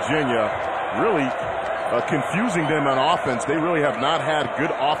down Virginia, really confusing them on offense. They really have not had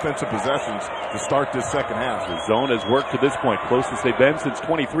good offensive possessions to start this second half. The zone has worked to this point, closest they've been since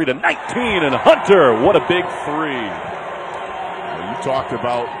 23-19, and Hunter, what a big 3. You talked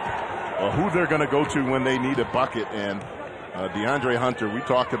about who they're going to go to when they need a bucket, and DeAndre Hunter, we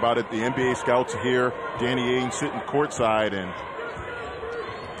talked about it, the NBA scouts here, Danny Ainge sitting courtside, and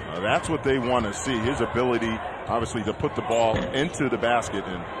that's what they want to see, his ability, obviously, to put the ball into the basket,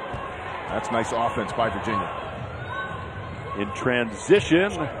 and that's nice offense by Virginia. In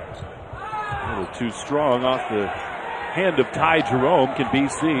transition, a little too strong off the hand of Ty Jerome. Can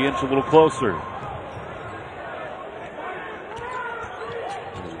BC inch a little closer?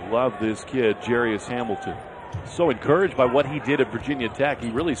 Love this kid, Jarius Hamilton. So encouraged by what he did at Virginia Tech. He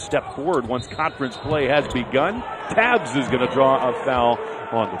really stepped forward once conference play has begun. Tabbs is going to draw a foul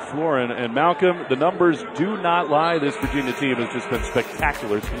on the floor. And Malcolm, the numbers do not lie. This Virginia team has just been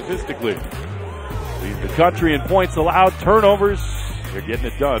spectacular statistically. Lead the country in points allowed, turnovers. They're getting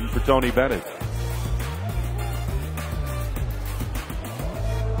it done for Tony Bennett.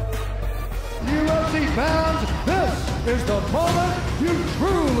 UFC fans, this is the moment you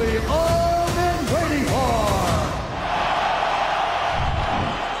truly all been waiting for.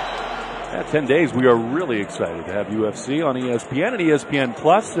 10 days, we are really excited to have UFC on ESPN and ESPN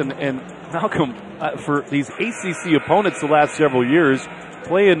Plus. And Malcolm, for these ACC opponents the last several years,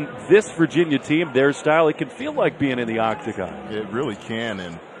 playing this Virginia team, their style, it can feel like being in the octagon. It really can.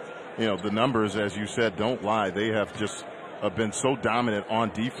 And, you know, the numbers, as you said, don't lie. They have just been so dominant on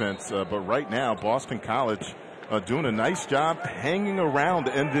defense. But right now, Boston College doing a nice job hanging around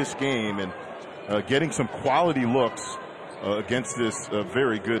in this game and getting some quality looks against this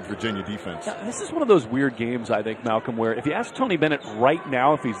very good Virginia defense. Now, this is one of those weird games, I think, Malcolm, where if you ask Tony Bennett right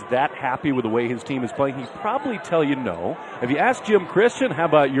now if he's that happy with the way his team is playing, he'd probably tell you no. If you ask Jim Christian, how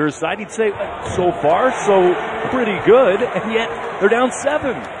about your side, he'd say, so far, so pretty good, and yet they're down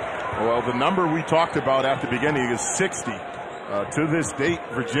 7. Well, the number we talked about at the beginning is 60. To this date,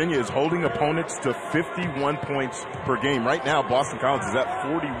 Virginia is holding opponents to 51 points per game. Right now, Boston College is at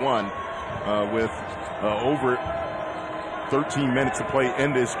 41 with over 13 minutes to play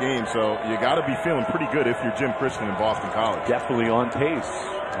in this game, so you got to be feeling pretty good if you're Jim Christian in Boston College. Definitely on pace.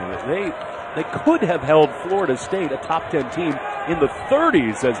 They could have held Florida State, a top 10 team, in the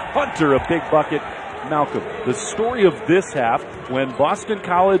 30s as Hunter, a big bucket. Malcolm, the story of this half, when Boston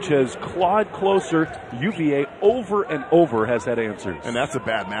College has clawed closer, UVA over and over has had answers. And that's a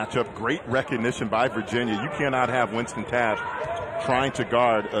bad matchup. Great recognition by Virginia. You cannot have Winston Tabb trying to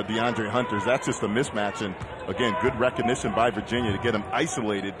guard DeAndre Hunter. That's just a mismatch. And again, good recognition by Virginia to get him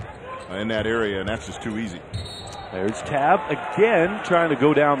isolated in that area, and that's just too easy. There's Tabb again trying to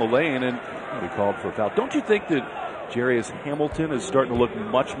go down the lane, and he called for a foul. Don't you think that Jarius Hamilton is starting to look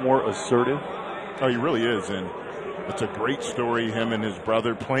much more assertive? Oh, he really is, and it's a great story, him and his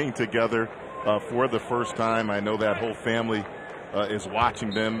brother playing together for the first time. I know that whole family is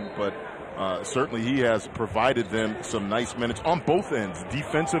watching them, but certainly he has provided them some nice minutes on both ends,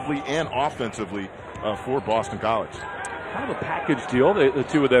 defensively and offensively, for Boston College. Kind of a package deal. The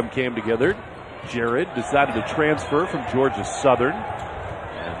two of them came together. Jared decided to transfer from Georgia Southern.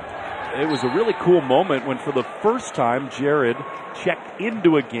 And it was a really cool moment when for the first time Jared checked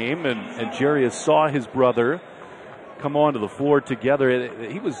into a game and Jarius saw his brother come onto the floor together.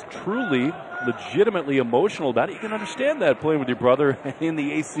 He was truly, legitimately emotional about it. You can understand that, playing with your brother in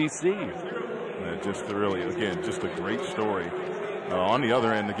the ACC. Just really, again, just a great story. On the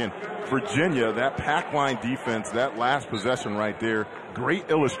other end, again, Virginia, that pack line defense, that last possession right there, great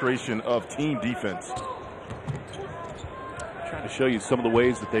illustration of team defense. Trying to show you some of the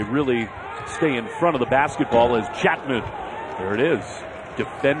ways that they really stay in front of the basketball as Chapman. There it is.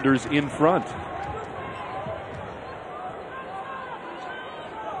 Defenders in front.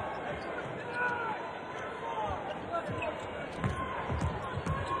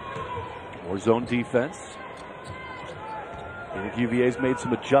 More zone defense. I think UVA's made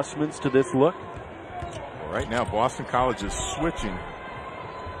some adjustments to this look. Right now, Boston College is switching.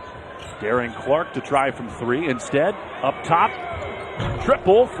 Darren Clark to try from 3. Instead, up top,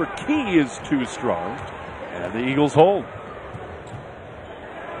 triple for Key is too strong. And the Eagles hold.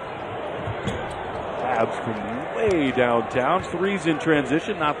 Tabs from way downtown. 3's in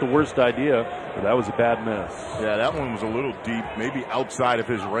transition, not the worst idea, but that was a bad miss. Yeah, that one was a little deep, maybe outside of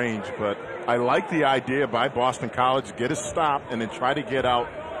his range, but I like the idea by Boston College, get a stop and then try to get out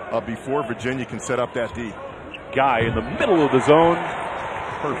before Virginia can set up that D. Guy in the middle of the zone.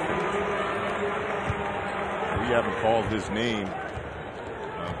 Perfect. We haven't called his name,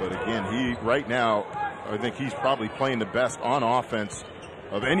 but again, he right now, I think he's probably playing the best on offense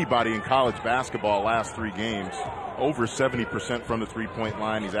of anybody in college basketball last 3 games. Over 70% from the three-point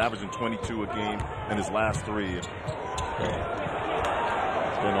line. He's averaging 22 a game in his last 3.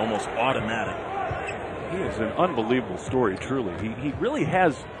 Been almost automatic. He is an unbelievable story, truly. He really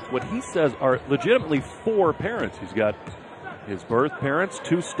has what he says are legitimately 4 parents. He's got his birth parents,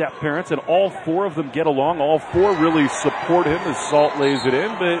 2 step parents, and all 4 of them get along. All 4 really support him as Salt lays it in,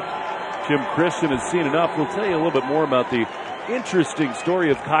 but Jim Christian has seen enough. We'll tell you a little bit more about the interesting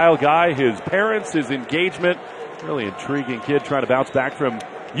story of Kyle Guy, his parents, his engagement. Really intriguing kid trying to bounce back from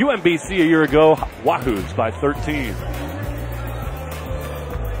UMBC a year ago. Wahoos by 13.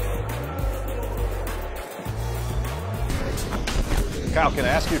 Kyle, can I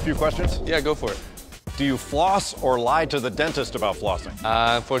ask you a few questions? Yeah, go for it. Do you floss or lie to the dentist about flossing?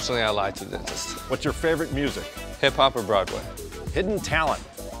 Unfortunately, I lied to the dentist. What's your favorite music? Hip hop or Broadway? Hidden talent?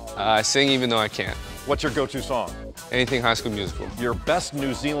 I sing even though I can't. What's your go-to song? Anything High School Musical. Your best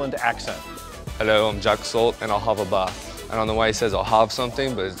New Zealand accent? hello, I'm Jack Salt, and I'll have a bath. I don't know why he says I'll have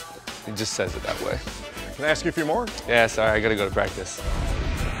something, but he just says it that way. Can I ask you a few more? Yeah, sorry, I gotta go to practice.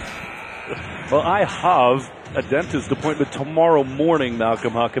 Well, I have a dentist appointment tomorrow morning,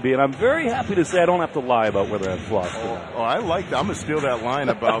 Malcolm Huckabee, and I'm very happy to say I don't have to lie about whether I've flossed or not. Oh, I like that. I'm going to steal that line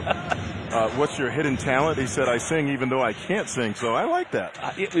about what's your hidden talent. He said, I sing even though I can't sing, so I like that.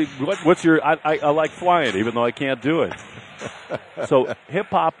 What's your, I like flying even though I can't do it. So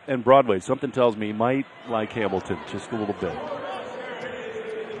hip-hop and Broadway, something tells me he might like Hamilton just a little bit.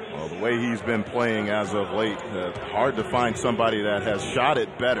 Well, the way he's been playing as of late, hard to find somebody that has shot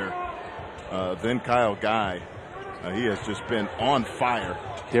it better than Kyle Guy. He has just been on fire.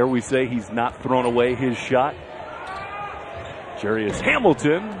 Dare we say he's not thrown away his shot? Jarius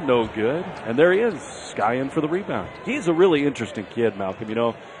Hamilton, no good. And there he is, skying for the rebound. He's a really interesting kid, Malcolm. You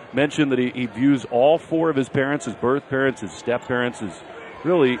know, mentioned that he views all four of his parents, his birth parents, his step parents, as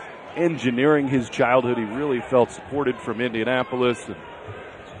really engineering his childhood. He really felt supported from Indianapolis. And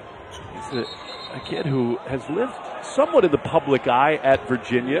he's a kid who has lived somewhat in the public eye at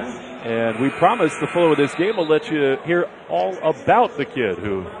Virginia. And we promise the flow of this game will let you hear all about the kid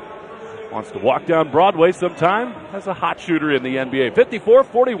who wants to walk down Broadway sometime as a hot shooter in the NBA.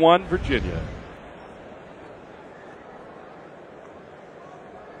 54-41, Virginia.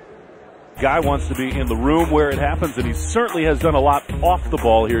 Guy wants to be in the room where it happens, and he certainly has done a lot off the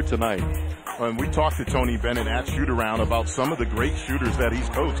ball here tonight. And we talked to Tony Bennett at Shoot-Around about some of the great shooters that he's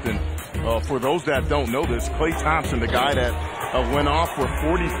coached. And for those that don't know this, Klay Thompson, the guy that went off for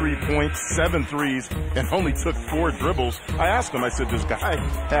 43 points, 7 threes, and only took 4 dribbles. I asked him, I said, does Guy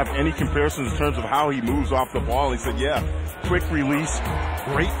have any comparisons in terms of how he moves off the ball? He said, yeah, quick release,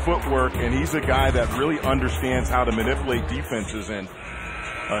 great footwork, and he's a guy that really understands how to manipulate defenses. And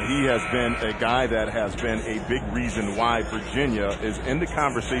he has been a guy that has been a big reason why Virginia is in the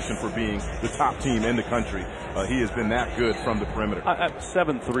conversation for being the top team in the country. He has been that good from the perimeter.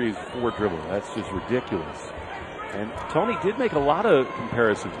 7 threes, 4 dribbles. That's just ridiculous. And Tony did make a lot of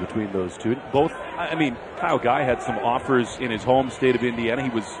comparisons between those two. Both, I mean, Kyle Guy had some offers in his home state of Indiana. He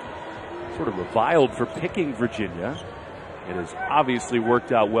was sort of reviled for picking Virginia. It has obviously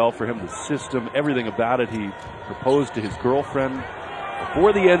worked out well for him. The system, everything about it. He proposed to his girlfriend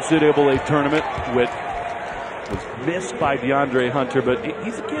before the NCAA tournament, which was missed by DeAndre Hunter. But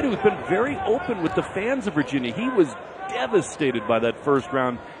he's a kid who's been very open with the fans of Virginia. He was devastated by that first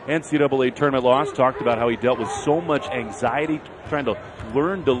round NCAA tournament loss. Talked about how he dealt with so much anxiety trying to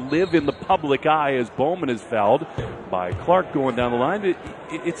learn to live in the public eye as Bowman is fouled by Clark going down the line.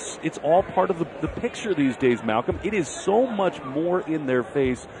 It's all part of the picture these days, Malcolm. It is so much more in their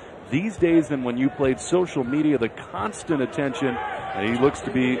face these days than when you played social media, the constant attention, and he looks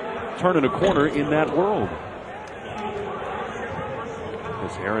to be turning a corner in that world.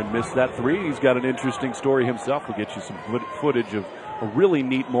 As Aaron missed that three, he's got an interesting story himself. We'll get you some footage of a really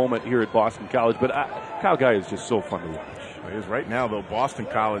neat moment here at Boston College, but Kyle Guy is just so fun to watch. It is right now, though. Boston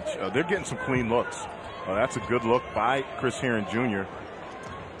College, they're getting some clean looks. That's a good look by Chris Herron Jr.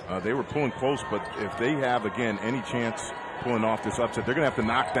 They were pulling close, but if they have, again, any chance pulling off this upset, they're going to have to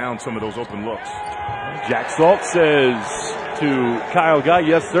knock down some of those open looks. Jack Salt says to Kyle Guy,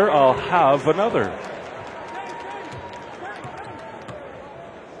 yes, sir, I'll have another.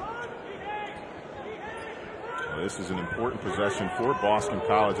 This is an important possession for Boston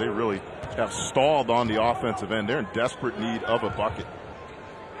College. They really have stalled on the offensive end. They're in desperate need of a bucket.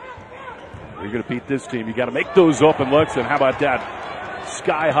 You're going to beat this team. You got to make those open looks, and how about that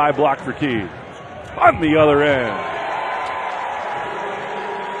sky-high block for Key on the other end.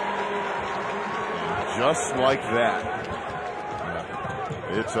 Just like that,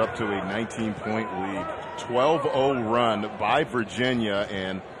 it's up to a 19-point lead. 12-0 run by Virginia,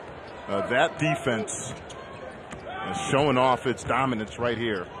 and that defense is showing off its dominance right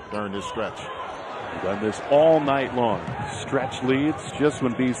here during this stretch. We've done this all night long. Stretch leads just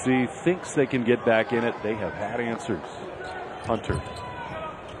when BC thinks they can get back in it. They have had answers. Hunter.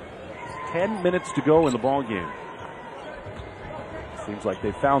 10 minutes to go in the ball game. Seems like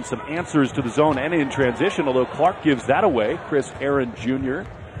they found some answers to the zone and in transition, although Clark gives that away. Chris Herron Jr.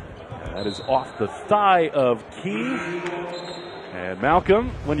 That is off the thigh of Key. And Malcolm,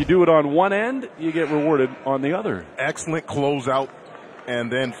 when you do it on one end, you get rewarded on the other. Excellent closeout,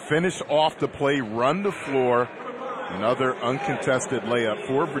 and then finish off the play, run the floor. Another uncontested layup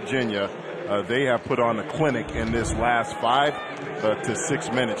for Virginia. They have put on a clinic in this last 5 to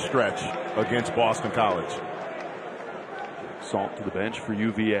 6 minute stretch against Boston College. Salt to the bench for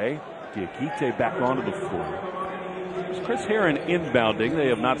UVA. Diakite back onto the floor. It's Chris Herron inbounding. They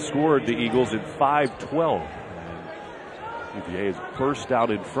have not scored the Eagles in 5-12. UVA has burst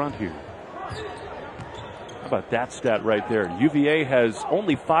out in front here. How about that stat right there? UVA has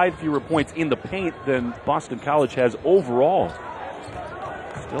only 5 fewer points in the paint than Boston College has overall.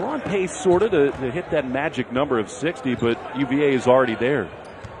 Still on pace, sort of, to hit that magic number of 60, but UVA is already there.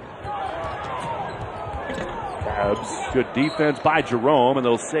 Cavs, good defense by Jerome, and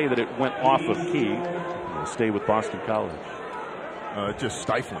they'll say that it went off of key. They'll stay with Boston College. Just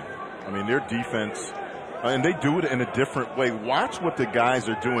stifling. I mean, their defense, and they do it in a different way. Watch what the guys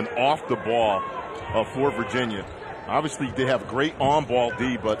are doing off the ball for Virginia. Obviously, they have great on-ball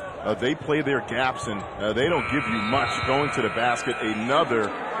D, but they play their gaps, and they don't give you much going to the basket. Another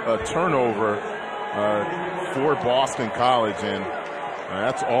turnover for Boston College, and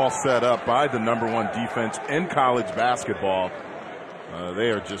that's all set up by the #1 defense in college basketball.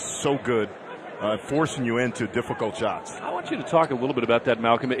 They are just so good, forcing you into difficult shots. I want you to talk a little bit about that,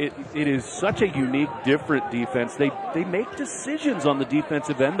 Malcolm. It is such a unique, different defense. They make decisions on the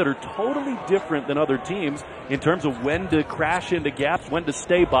defensive end that are totally different than other teams in terms of when to crash into gaps, when to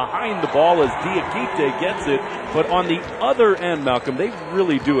stay behind the ball as Diakite gets it. But on the other end, Malcolm, they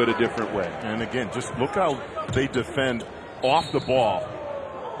really do it a different way. And again, just look how they defend off the ball,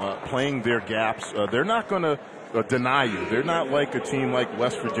 playing their gaps. They're not going to deny you. They're not like a team like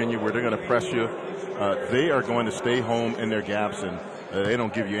West Virginia where they're going to press you. They are going to stay home in their gaps, and they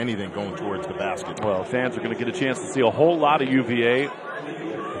don't give you anything going towards the basket. Well, fans are going to get a chance to see a whole lot of UVA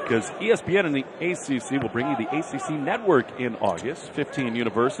because ESPN and the ACC will bring you the ACC Network in August. 15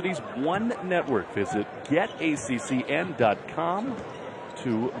 universities, one network. Visit getaccn.com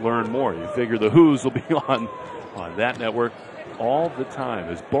to learn more. You figure the Who's will be on that network all the time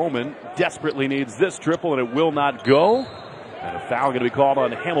as Bowman desperately needs this triple, and it will not go. And a foul going to be called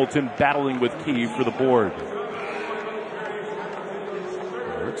on Hamilton, battling with Key for the board.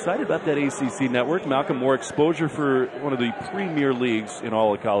 We're excited about that ACC network. Malcolm, more exposure for one of the premier leagues in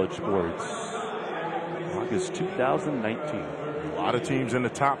all of college sports. August 2019. A lot of teams in the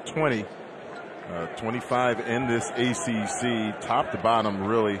top 20. 25 in this ACC, top to bottom,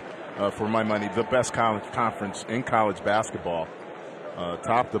 really, for my money, the best college conference in college basketball.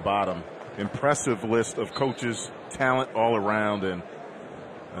 Top to bottom. Impressive list of coaches, talent all around, and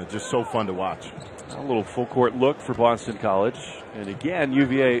just so fun to watch. A little full court look for Boston College. And again,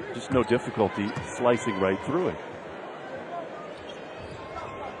 UVA, just no difficulty slicing right through it.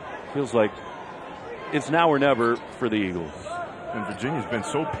 Feels like it's now or never for the Eagles. And Virginia's been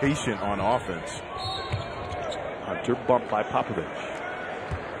so patient on offense. Hunter bumped by Popovich.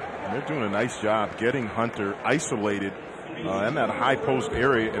 And they're doing a nice job getting Hunter isolated in that high post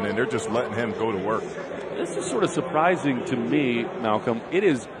area, and then they're just letting him go to work. This is sort of surprising to me, Malcolm. It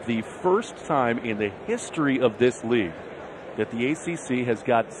is the first time in the history of this league that the ACC has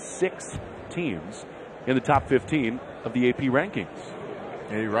got 6 teams in the top 15 of the AP rankings.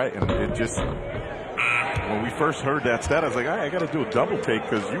 Yeah, you're right. And it just, when we first heard that stat, I was like, I got to do a double take,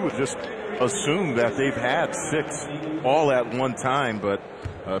 because you would just assume that they've had 6 all at one time, but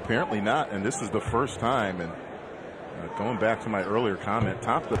apparently not. And this is the first time. And going back to my earlier comment,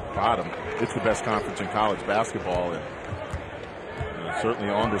 top to bottom, it's the best conference in college basketball, and certainly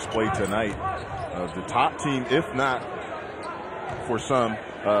on display tonight. The top team, if not for some,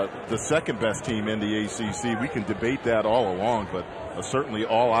 the second best team in the ACC. We can debate that all along, but certainly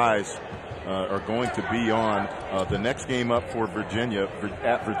all eyes are going to be on the next game up for Virginia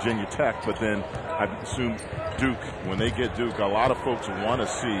at Virginia Tech, but then I assume Duke. When they get Duke, a lot of folks want to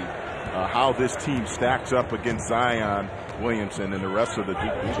see how this team stacks up against Zion Williamson and the rest of the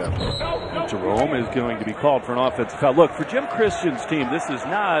Duke chapter. Jerome is going to be called for an offensive foul. Look, for Jim Christian's team, this is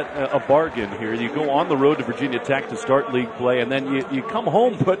not a bargain here. You go on the road to Virginia Tech to start league play, and then you come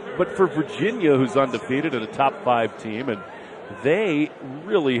home. But for Virginia, who's undefeated and a top 5 team, and they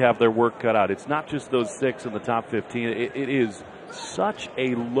really have their work cut out. It's not just those 6 in the top 15. It is such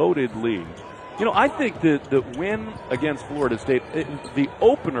a loaded league. You know, I think that the win against Florida State, the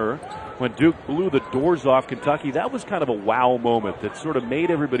opener when Duke blew the doors off Kentucky, that was kind of a wow moment that sort of made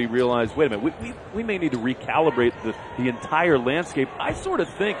everybody realize, wait a minute, we may need to recalibrate the entire landscape. I sort of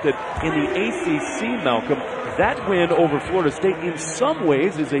think that in the ACC, Malcolm, that win over Florida State in some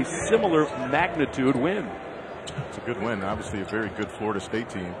ways is a similar magnitude win. It's a good win. Obviously a very good Florida State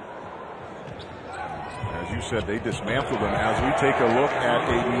team. As you said, they dismantled them as we take a look at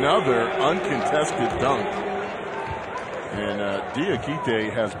another uncontested dunk. And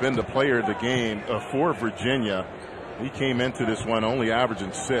Diakite has been the player of the game for Virginia. He came into this one only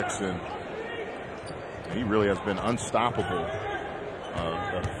averaging 6, and he really has been unstoppable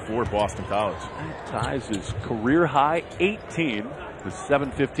for Boston College. Ties his career high 18 with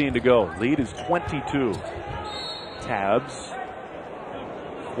 7:15 to go. Lead is 22. Tabs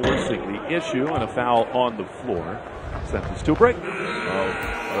forcing the issue, and a foul on the floor. Sends us to a break.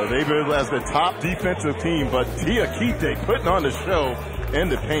 They've been as the top defensive team, but Diakite putting on the show in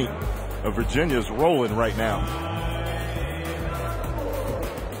the paint. Virginia's rolling right now.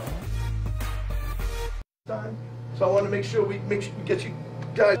 So I want to make sure we get you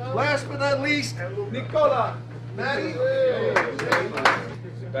guys. Last but not least, Nicola, Maddie.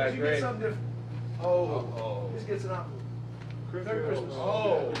 Bad grade. Something different. Oh. This gets it out. Merry Christmas.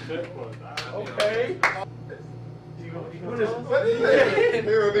 Oh. Okay. What is it? What is it?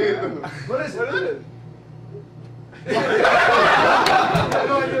 What is it?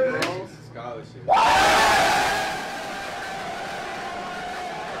 Scholarship.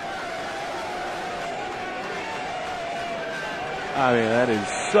 I mean, that is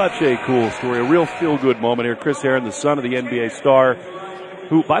such a cool story. A real feel-good moment here. Chris Herron, the son of the NBA star,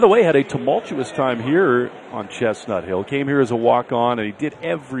 who, by the way, had a tumultuous time here on Chestnut Hill. Came here as a walk-on, and he did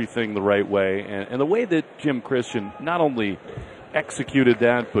everything the right way. And the way that Jim Christian not only executed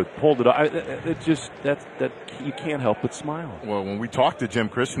that, but pulled it off, that you can't help but smile. Well, when we talked to Jim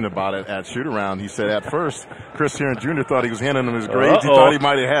Christian about it at shoot-around, he said at first Chris Herron Jr. thought he was handing him his grades. He thought he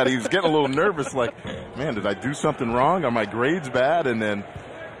might have had. He was getting a little nervous, like, man, did I do something wrong? Are my grades bad? And then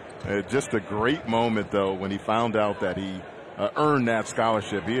just a great moment, though, when he found out that he earned that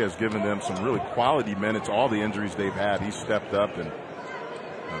scholarship. He has given them some really quality minutes. All the injuries they've had, he stepped up, and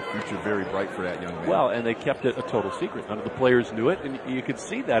future very bright for that young man. Well, and they kept it a total secret. None of the players knew it, and you could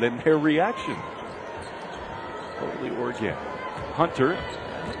see that in their reaction. Totally organic. Hunter,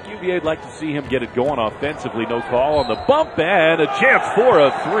 UVA'd like to see him get it going offensively. No call on the bump, and a chance for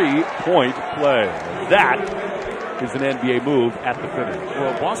a three-point play. That is an NBA move at the finish.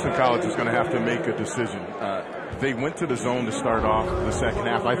 Well, Boston College is going to have to make a decision. They went to the zone to start off the second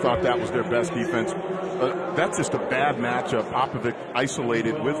half. I thought that was their best defense. That's just a bad matchup. Popovic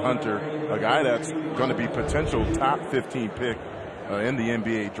isolated with Hunter, a guy that's going to be potential top 15 pick in the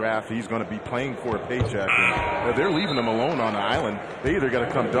NBA draft. He's going to be playing for a paycheck. And they're leaving him alone on the island. They either got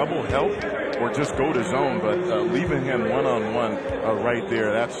to come double help or just go to zone. But leaving him one-on-one right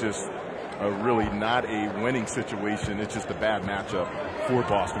there, that's just really not a winning situation. It's just a bad matchup for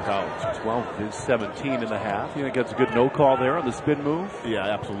Boston College. Well, it's 17 and a half. You think that's a good no call there on the spin move? Yeah,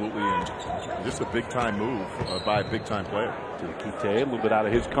 absolutely. And just a big-time move by a big-time player. Diakite, a little bit out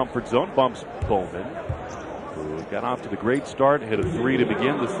of his comfort zone, bumps Bowman, who got off to the great start, hit a three to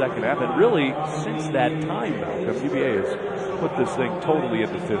begin the second half. And really, since that time, Malcolm, UVA has put this thing totally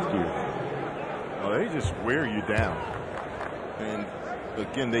into fifth gear. Well, they just wear you down. And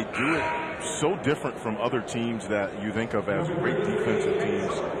again, they do it so different from other teams that you think of as great defensive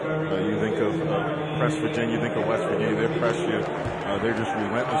teams. You think of press Virginia, you think of West Virginia, they press you. They're just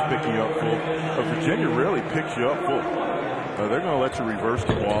relentless picking you up full. But Virginia really picks you up full. They're going to let you reverse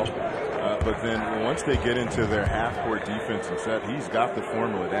the ball. But then once they get into their half-court defense and set, he's got the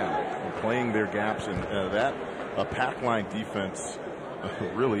formula down. Playing their gaps, and that pack line defense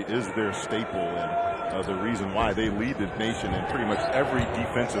really is their staple and the reason why they lead the nation in pretty much every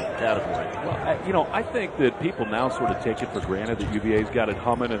defensive category. Well, I think that people now sort of take it for granted that UVA's got it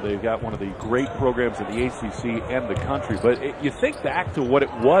humming and they've got one of the great programs in the ACC and the country. But you think back to what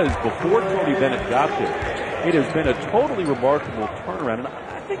it was before Tony Bennett got there. It has been a totally remarkable turnaround. And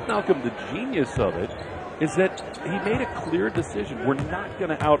I think, Malcolm, the genius of it is that he made a clear decision. We're not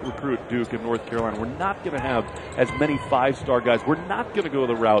going to out-recruit Duke and North Carolina. We're not going to have as many five-star guys. We're not going to go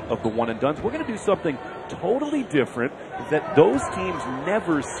the route of the one-and-dones. We're going to do something totally different that those teams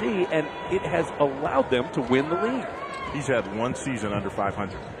never see, and it has allowed them to win the league. He's had one season under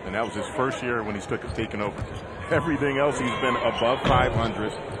 500, and that was his first year when he's taken over. Everything else, he's been above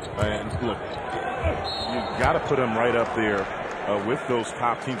 500. And look, you've got to put him right up there with those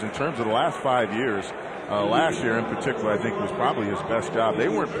top teams in terms of the last 5 years. Last year in particular, I think was probably his best job. They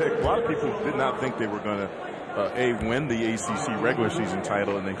weren't picked. A lot of people did not think they were going to win the ACC regular season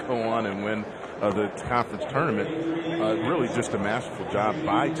title and then go on and win the conference tournament. Really just a masterful job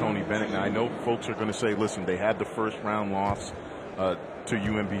by Tony Bennett. Now, I know folks are going to say, listen, they had the first round loss to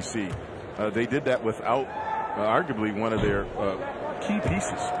UMBC. They did that without arguably one of their key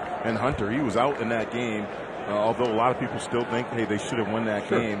pieces. And Hunter, he was out in that game. Although a lot of people still think, hey, they should have won that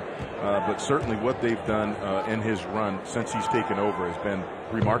game. But certainly what they've done in his run since he's taken over has been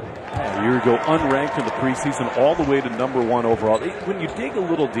remarkable. A year ago, unranked in the preseason, all the way to number 1 overall. When you dig a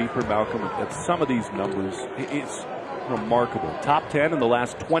little deeper, Malcolm, at some of these numbers, it's remarkable. Top 10 in the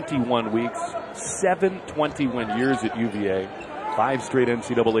last 21 weeks, 7 20-win years at UVA, 5 straight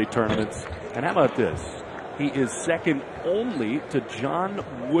NCAA tournaments. And how about this? He is second only to John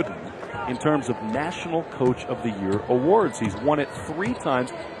Wooden in terms of National Coach of the Year awards. He's won it 3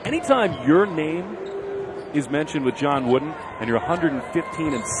 times. Anytime your name is mentioned with John Wooden and you're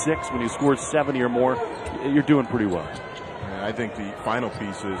 115-6 when you score 70 or more, you're doing pretty well. And I think the final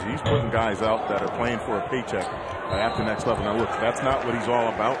piece is he's putting guys out that are playing for a paycheck at the next level. Now look, that's not what he's all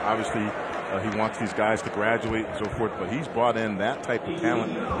about. Obviously, he wants these guys to graduate and so forth, but he's brought in that type of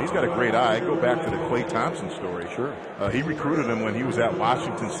talent. He's got a great eye. I go back to the Klay Thompson story. Sure. He recruited him when he was at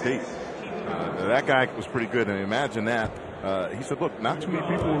Washington State. That guy was pretty good, and imagine that. He said, look, not too many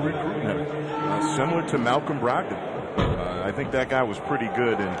people were recruiting him. Similar to Malcolm Brogdon. I think that guy was pretty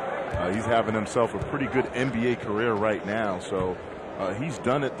good, and he's having himself a pretty good NBA career right now. So he's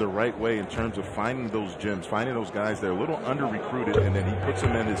done it the right way in terms of finding those gems, finding those guys that are a little under-recruited, and then he puts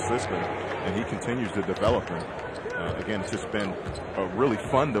them in his system, and he continues to develop them. Again, it's just been really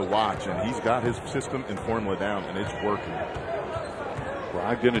fun to watch, and he's got his system and formula down, and it's working.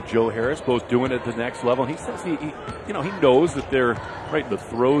 Brogdon and Joe Harris both doing it at the next level. He says he knows that they're right in the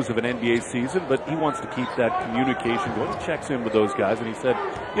throes of an NBA season, but he wants to keep that communication going. He checks in with those guys, and he said,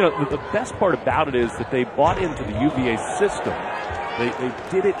 the best part about it is that they bought into the UVA system. They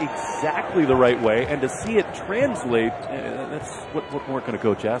did it exactly the right way, and to see it translate, that's what more can a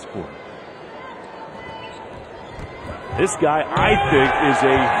coach ask for? This guy, I think, is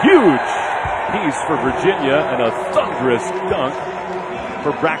a huge piece for Virginia and a thunderous dunk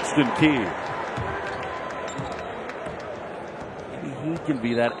for Braxton Key. Maybe he can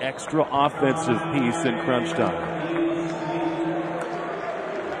be that extra offensive piece in crunch time.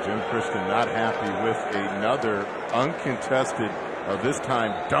 Jim Christian not happy with another uncontested, this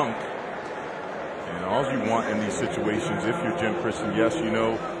time dunk. And all you want in these situations, if you're Jim Christian, yes,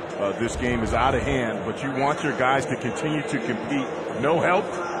 this game is out of hand, but you want your guys to continue to compete. No help,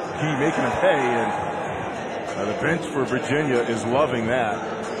 keep making them pay, and the bench for Virginia is loving that.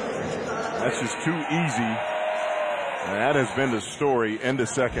 That's just too easy. And that has been the story in the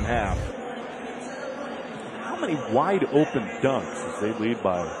second half. How many wide open dunks as they lead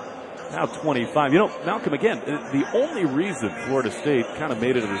by now 25? Malcolm, again, the only reason Florida State kind of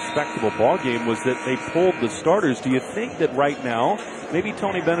made it a respectable ball game was that they pulled the starters. Do you think that right now, maybe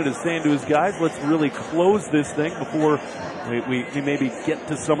Tony Bennett is saying to his guys, let's really close this thing before we maybe get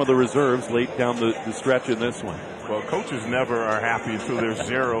to some of the reserves late down the stretch in this one? Well, coaches never are happy until there's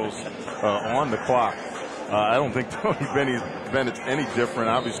zeros on the clock. I don't think Tony Bennett's any different.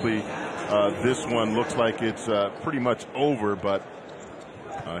 Obviously, this one looks like it's pretty much over, but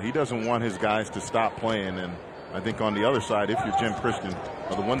he doesn't want his guys to stop playing. And I think on the other side, if you're Jim Christian,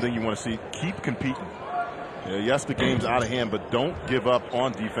 the one thing you want to see, keep competing. Yes, the game's out of hand, but don't give up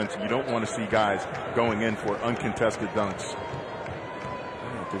on defense. You don't want to see guys going in for uncontested dunks.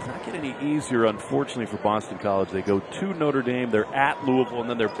 It does not get any easier, unfortunately, for Boston College. They go to Notre Dame, they're at Louisville, and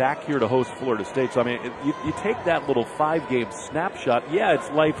then they're back here to host Florida State. So, I mean, you take that little 5-game snapshot. Yeah, it's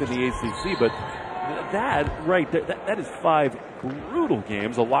life in the ACC, but that is 5 brutal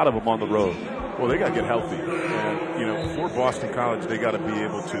games, a lot of them on the road. Well, they got to get healthy. And, for Boston College, they got to be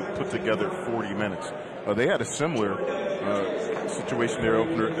able to put together 40 minutes. They had a similar situation there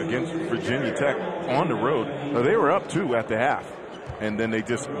opener against Virginia Tech on the road. They were up 2 at the half, and then they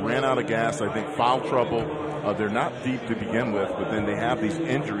just ran out of gas. I think foul trouble. They're not deep to begin with, but then they have these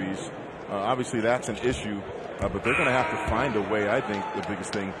injuries. Obviously, that's an issue, but they're going to have to find a way, I think, the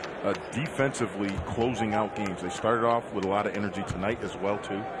biggest thing, defensively closing out games. They started off with a lot of energy tonight as well,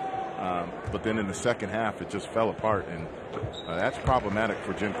 too. But then in the second half, it just fell apart, and that's problematic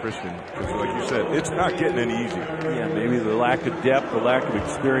for Jim Christian because, like you said, it's not getting any easier. Yeah, maybe the lack of depth, the lack of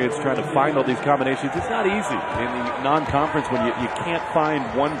experience trying to find all these combinations. It's not easy in the non-conference when you can't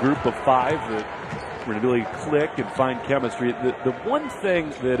find one group of 5 that really click and find chemistry. The one thing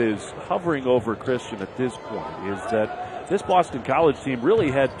that is hovering over Christian at this point is that this Boston College team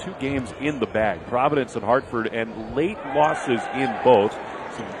really had 2 games in the bag, Providence and Hartford, and late losses in both.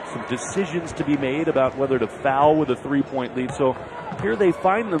 Some decisions to be made about whether to foul with a 3-point lead. So here they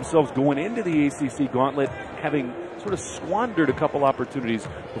find themselves going into the ACC gauntlet having sort of squandered a couple opportunities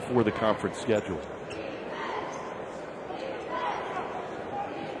before the conference schedule.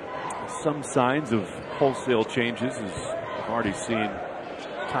 Some signs of wholesale changes, as I've already seen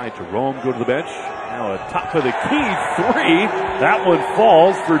Ty Jerome go to the bench. Now a top of the key 3. That one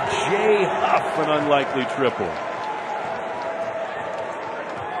falls for Jay Huff, an unlikely triple.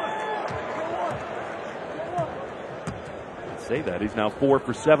 Say that. He's now 4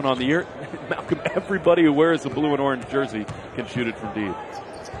 for 7 on the year. Malcolm, everybody who wears a blue and orange jersey can shoot it from deep.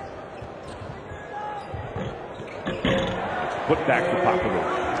 Put back to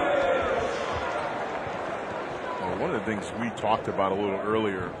Popovich. one of the things we talked about a little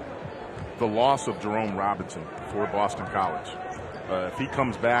earlier, the loss of Jerome Robinson for Boston College. If he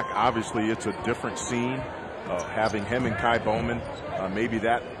comes back, obviously it's a different scene. Having him and Kai Bowman, maybe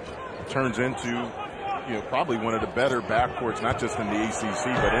that turns into, probably one of the better backcourts, not just in the ACC,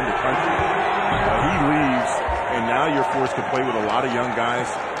 but in the country. He leaves, and now you're forced to play with a lot of young guys.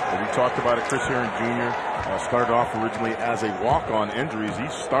 We talked about it. Chris Herring Jr. Started off originally as a walk-on injuries.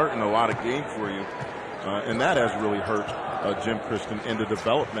 He's starting a lot of games for you, and that has really hurt Jim Christian in the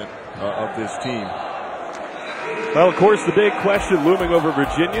development of this team. Well, of course, the big question looming over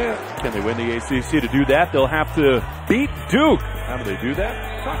Virginia, can they win the ACC? To do that, they'll have to beat Duke. How do they do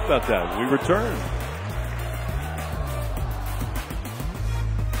that? Talk about that when we return.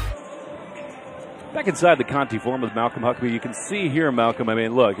 Back inside the Conti Forum with Malcolm Huckabee. You can see here, Malcolm, I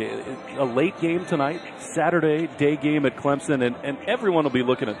mean, look, a late game tonight, Saturday, day game at Clemson, and everyone will be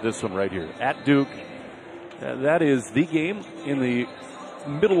looking at this one right here, at Duke. That is the game in the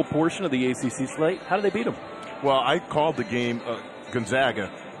middle portion of the ACC slate. How do they beat them? Well, I called the game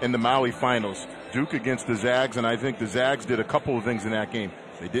Gonzaga in the Maui finals. Duke against the Zags, and I think the Zags did a couple of things in that game.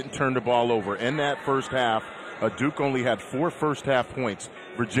 They didn't turn the ball over. In that first half, Duke only had 4 first-half points.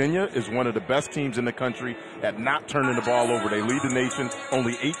 Virginia is one of the best teams in the country at not turning the ball over. They lead the nation,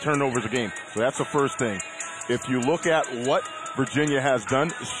 only 8 turnovers a game. So that's the first thing. If you look at what Virginia has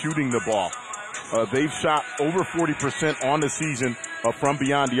done, shooting the ball. They've shot over 40% on the season from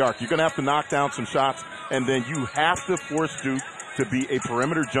beyond the arc. You're going to have to knock down some shots, and then you have to force Duke to be a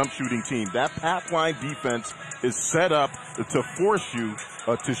perimeter jump shooting team. That path line defense is set up to force you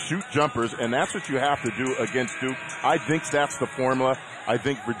to shoot jumpers, and that's what you have to do against Duke. I think that's the formula. I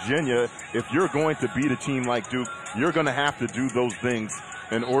think Virginia, if you're going to beat a team like Duke, you're going to have to do those things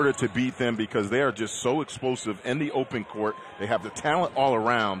in order to beat them because they are just so explosive in the open court. They have the talent all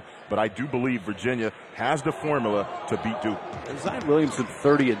around, but I do believe Virginia has the formula to beat Duke. Zion Williamson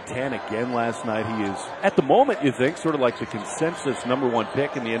 30-10 again last night. He is, at the moment, you think, sort of like the consensus #1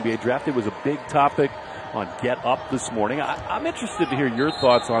 pick in the NBA draft. It was a big topic on Get Up this morning. I'm interested to hear your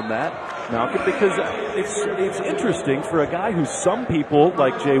thoughts on that, Malcolm, because it's interesting for a guy who some people,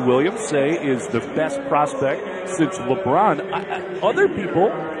 like Jay Williams, say is the best prospect since LeBron. Other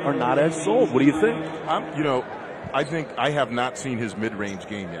people are not as sold. What do you think? I think I have not seen his mid-range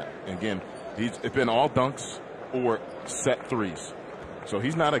game yet. Again, it's been all dunks or set threes. So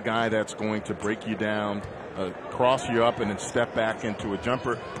he's not a guy that's going to break you down, cross you up, and then step back into a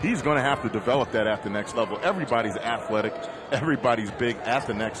jumper. He's going to have to develop that at the next level. Everybody's athletic. Everybody's big at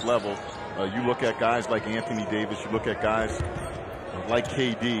the next level. You look at guys like Anthony Davis. You look at guys like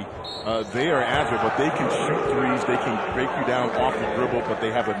KD. They are agile, but they can shoot threes. They can break you down off the dribble, but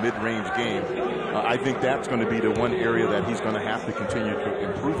they have a mid-range game. I think that's going to be the one area that he's going to have to continue to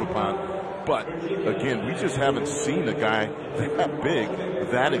improve upon. But, again, we just haven't seen a guy that big,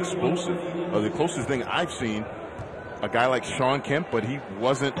 that explosive. The closest thing I've seen, a guy like Sean Kemp, but he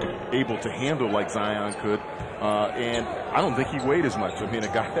wasn't able to handle like Zion could. And I don't think he weighed as much. I mean,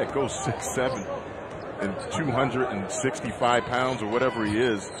 a guy that goes 6'7" and 265 pounds or whatever he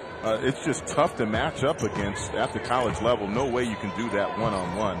is, it's just tough to match up against at the college level. No way you can do that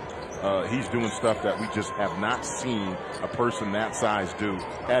one-on-one. He's doing stuff that we just have not seen a person that size do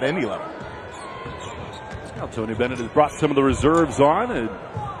at any level. Now Tony Bennett has brought some of the reserves on, and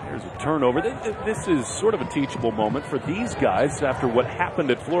here's a turnover. This is sort of a teachable moment for these guys after what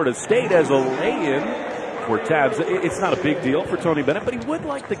happened at Florida State as a lay-in for Tabs. It's not a big deal for Tony Bennett, but he would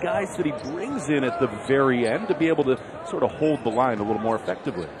like the guys that he brings in at the very end to be able to sort of hold the line a little more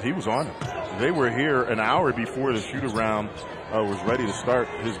effectively. He was on it. They were here an hour before the shoot-around was ready to start.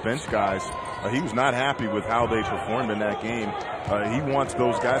 His bench guys, he was not happy with how they performed in that game. He wants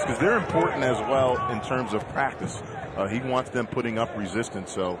those guys, because they're important as well in terms of practice. He wants them putting up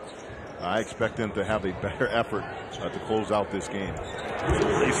resistance, so I expect them to have a better effort to close out this game.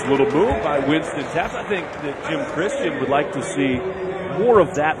 Nice little move by Winston Taps. I think that Jim Christian would like to see more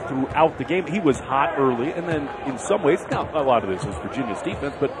of that throughout the game. He was hot early, and then in some ways, now a lot of this was Virginia's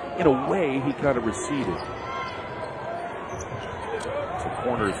defense, but in a way, he kind of receded. It's a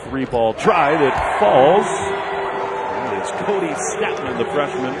corner 3-ball try that falls. And it's Cody Statman, the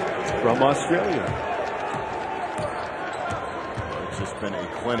freshman from Australia. It's just been a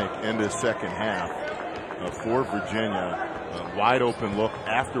clinic in the second half for Virginia. Wide open look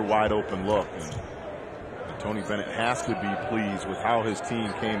after wide open look. And Tony Bennett has to be pleased with how his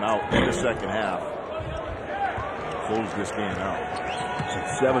team came out in the second half. Close this game out.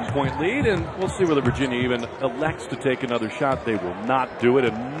 It's a 7-point lead, and we'll see whether Virginia even elects to take another shot. They will not do it.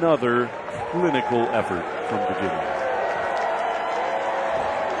 Another clinical effort from Virginia.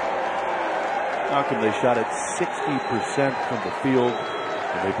 How come they shot at 60% from the field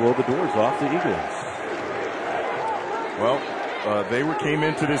and they blow the doors off the Eagles? Well, they came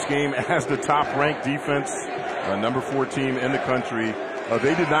into this game as the top-ranked defense, number 4 team in the country.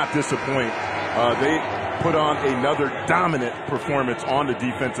 They did not disappoint. They put on another dominant performance on the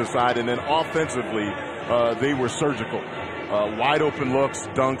defensive side, and then offensively, they were surgical. Wide open looks,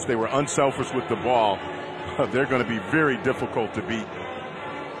 dunks. They were unselfish with the ball. They're going to be very difficult to beat.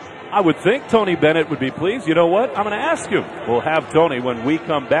 I would think Tony Bennett would be pleased. You know what? I'm going to ask him. We'll have Tony when we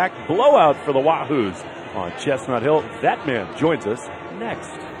come back. Blowout for the Wahoos on Chestnut Hill. That man joins us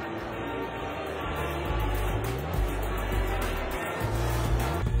next.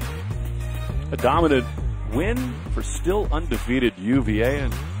 A dominant win for still undefeated UVA,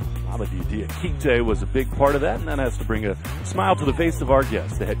 and Mamadi Diakite was a big part of that, and that has to bring a smile to the face of our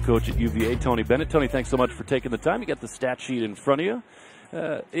guest, the head coach at UVA, Tony Bennett. Tony, thanks so much for taking the time. You got the stat sheet in front of you.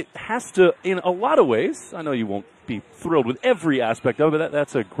 It has to, in a lot of ways, I know you won't be thrilled with every aspect of it, but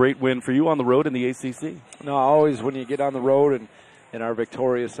that's a great win for you on the road in the ACC. No, always when you get on the road and are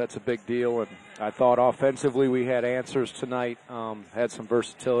victorious, that's a big deal. And I thought offensively we had answers tonight, had some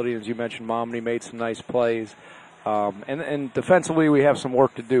versatility. As you mentioned, Mamadi made some nice plays. And defensively we have some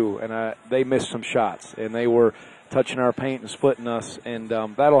work to do, and they missed some shots, and they were touching our paint and splitting us, and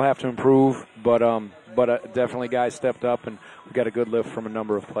that'll have to improve, but definitely guys stepped up, and we got a good lift from a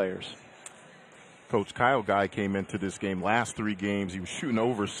number of players. Coach, Kyle Guy came into this game, last 3 games, he was shooting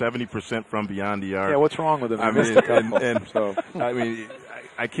over 70% from beyond the arc. Yeah, what's wrong with him?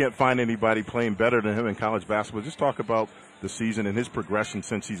 I can't find anybody playing better than him in college basketball. Just talk about the season and his progression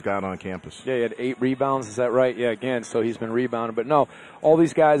since he's got on campus. Yeah, he had 8 rebounds. Is that right? Yeah, again, so he's been rebounding. But no, all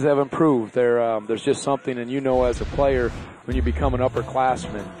these guys have improved. There's just something, and you know, as a player, when you become an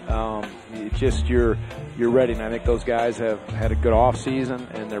upperclassman, you're ready. And I think those guys have had a good off season,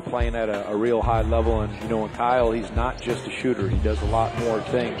 and they're playing at a real high level. And you know, in Kyle, he's not just a shooter; he does a lot more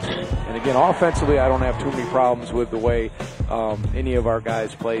things. And again, offensively, I don't have too many problems with the way any of our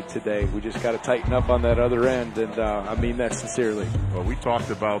guys played today. We just got to tighten up on that other end, and I mean that sincerely. Well, we talked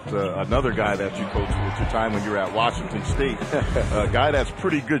about another guy that you coached at your time when you were at Washington State, a guy that's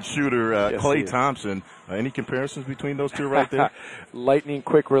pretty good shooter, Yes, Klay Thompson. Any comparisons between those two right there? Lightning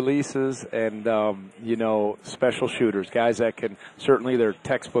quick releases and, special shooters. Guys that can, certainly their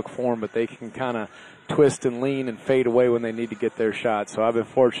textbook form, but they can kind of twist and lean and fade away when they need to get their shot. So I've been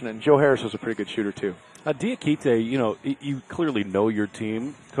fortunate. And Joe Harris was a pretty good shooter, too. Diakite, you clearly know your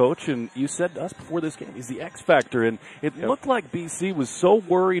team, Coach, and you said to us before this game, he's the X factor, and it looked like BC was so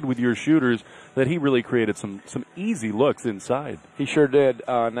worried with your shooters that he really created some easy looks inside. He sure did,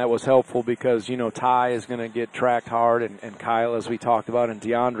 and that was helpful because, Ty is going to get tracked hard, and Kyle, as we talked about, and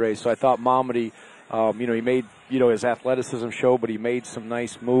DeAndre. So I thought Mamadi, he made, his athleticism show, but he made some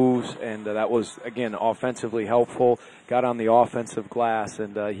nice moves, and that was, again, offensively helpful. Got on the offensive glass,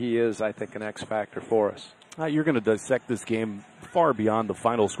 and he is, I think, an X factor for us. You're going to dissect this game far beyond the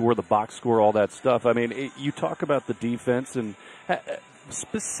final score, the box score, all that stuff. I mean, you talk about the defense, and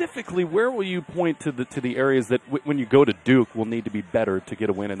specifically, where will you point to the areas that when you go to Duke will need to be better to get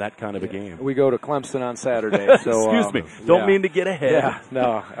a win in that kind of a game? We go to Clemson on Saturday. So, Excuse me. Don't mean to get ahead. Yeah,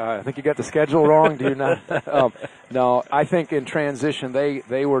 no. I think you got the schedule wrong. Do you not? No, I think in transition,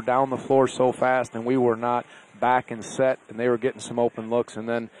 they were down the floor so fast, and we were not back and set, and they were getting some open looks, and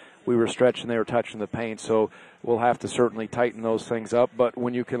then we were stretching, they were touching the paint. So we'll have to certainly tighten those things up. But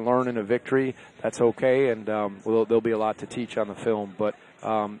when you can learn in a victory, that's okay, and there'll be a lot to teach on the film. But,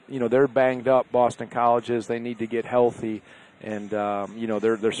 they're banged up, Boston Colleges. They need to get healthy, and,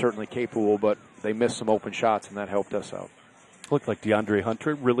 they're certainly capable, but they missed some open shots, and that helped us out. Looked like DeAndre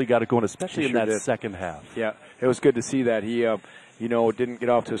Hunter really got it going, especially in that second half. Yeah, it was good to see that. He, didn't get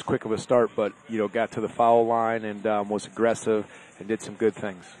off to as quick of a start, but, got to the foul line and was aggressive and did some good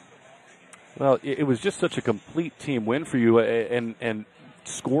things. Well, it was just such a complete team win for you, and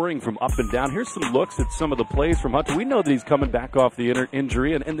scoring from up and down. Here's some looks at some of the plays from Hunter. We know that he's coming back off the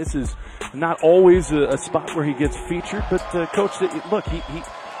injury, and this is not always a spot where he gets featured, but, Coach, look,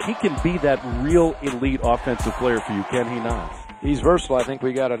 he can be that real elite offensive player for you, can he not? He's versatile. I think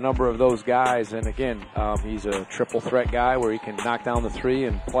we got a number of those guys, and again, he's a triple threat guy where he can knock down the three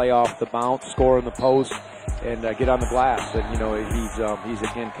and play off the bounce, score in the post, and get on the glass. And he's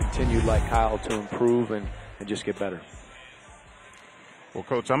again continued like Kyle to improve and just get better. Well,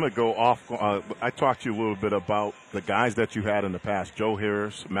 Coach, I'm going to go off. I talked to you a little bit about the guys that you had in the past, Joe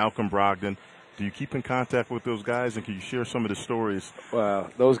Harris, Malcolm Brogdon. Do you keep in contact with those guys, and can you share some of the stories?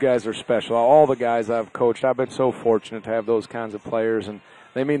 Well, those guys are special. All the guys I've coached, I've been so fortunate to have those kinds of players, and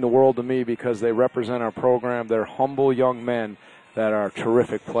they mean the world to me because they represent our program. They're humble young men that are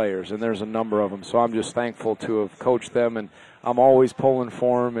terrific players, and there's a number of them. So I'm just thankful to have coached them, and I'm always pulling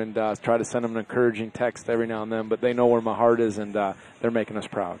for them and try to send them an encouraging text every now and then. But they know where my heart is, and they're making us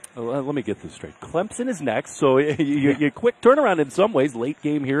proud. Let me get this straight. Clemson is next, so you quick turnaround in some ways. Late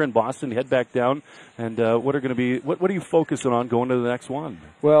game here in Boston. Head back down, and what are you focusing on going to the next one?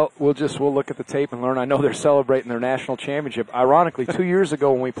 Well, we'll look at the tape and learn. I know they're celebrating their national championship. Ironically, 2 years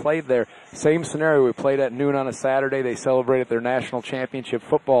ago when we played there, same scenario. We played at noon on a Saturday. They celebrated their national championship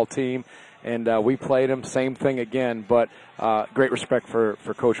football team. And we played them, same thing again, but great respect for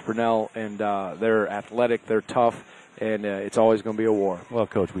Coach Purnell, and they're athletic, they're tough, and it's always going to be a war. Well,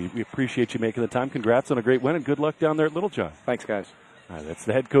 Coach, we appreciate you making the time. Congrats on a great win, and good luck down there at Littlejohn. Thanks, guys. All right, that's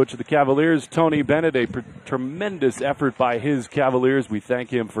the head coach of the Cavaliers, Tony Bennett. A tremendous effort by his Cavaliers. We thank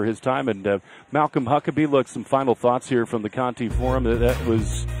him for his time. And Malcolm Huckabee, look, some final thoughts here from the Conti Forum. That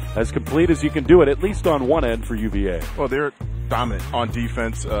was as complete as you can do it, at least on one end for UVA. Well, they're dominant on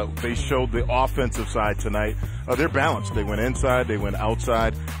defense. They showed the offensive side tonight. They're balanced. They went inside, they went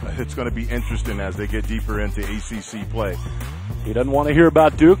outside. It's going to be interesting as they get deeper into ACC play. He doesn't want to hear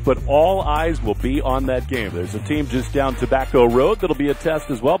about Duke, but all eyes will be on that game. There's a team just down Tobacco Road that'll be a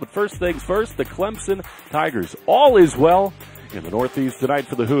test as well. But first things first, the Clemson Tigers. All is well in the Northeast tonight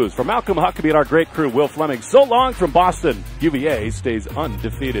for the Hoos. For Malcolm Huckabee and our great crew, Will Fleming, so long from Boston. UVA stays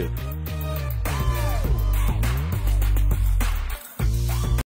undefeated.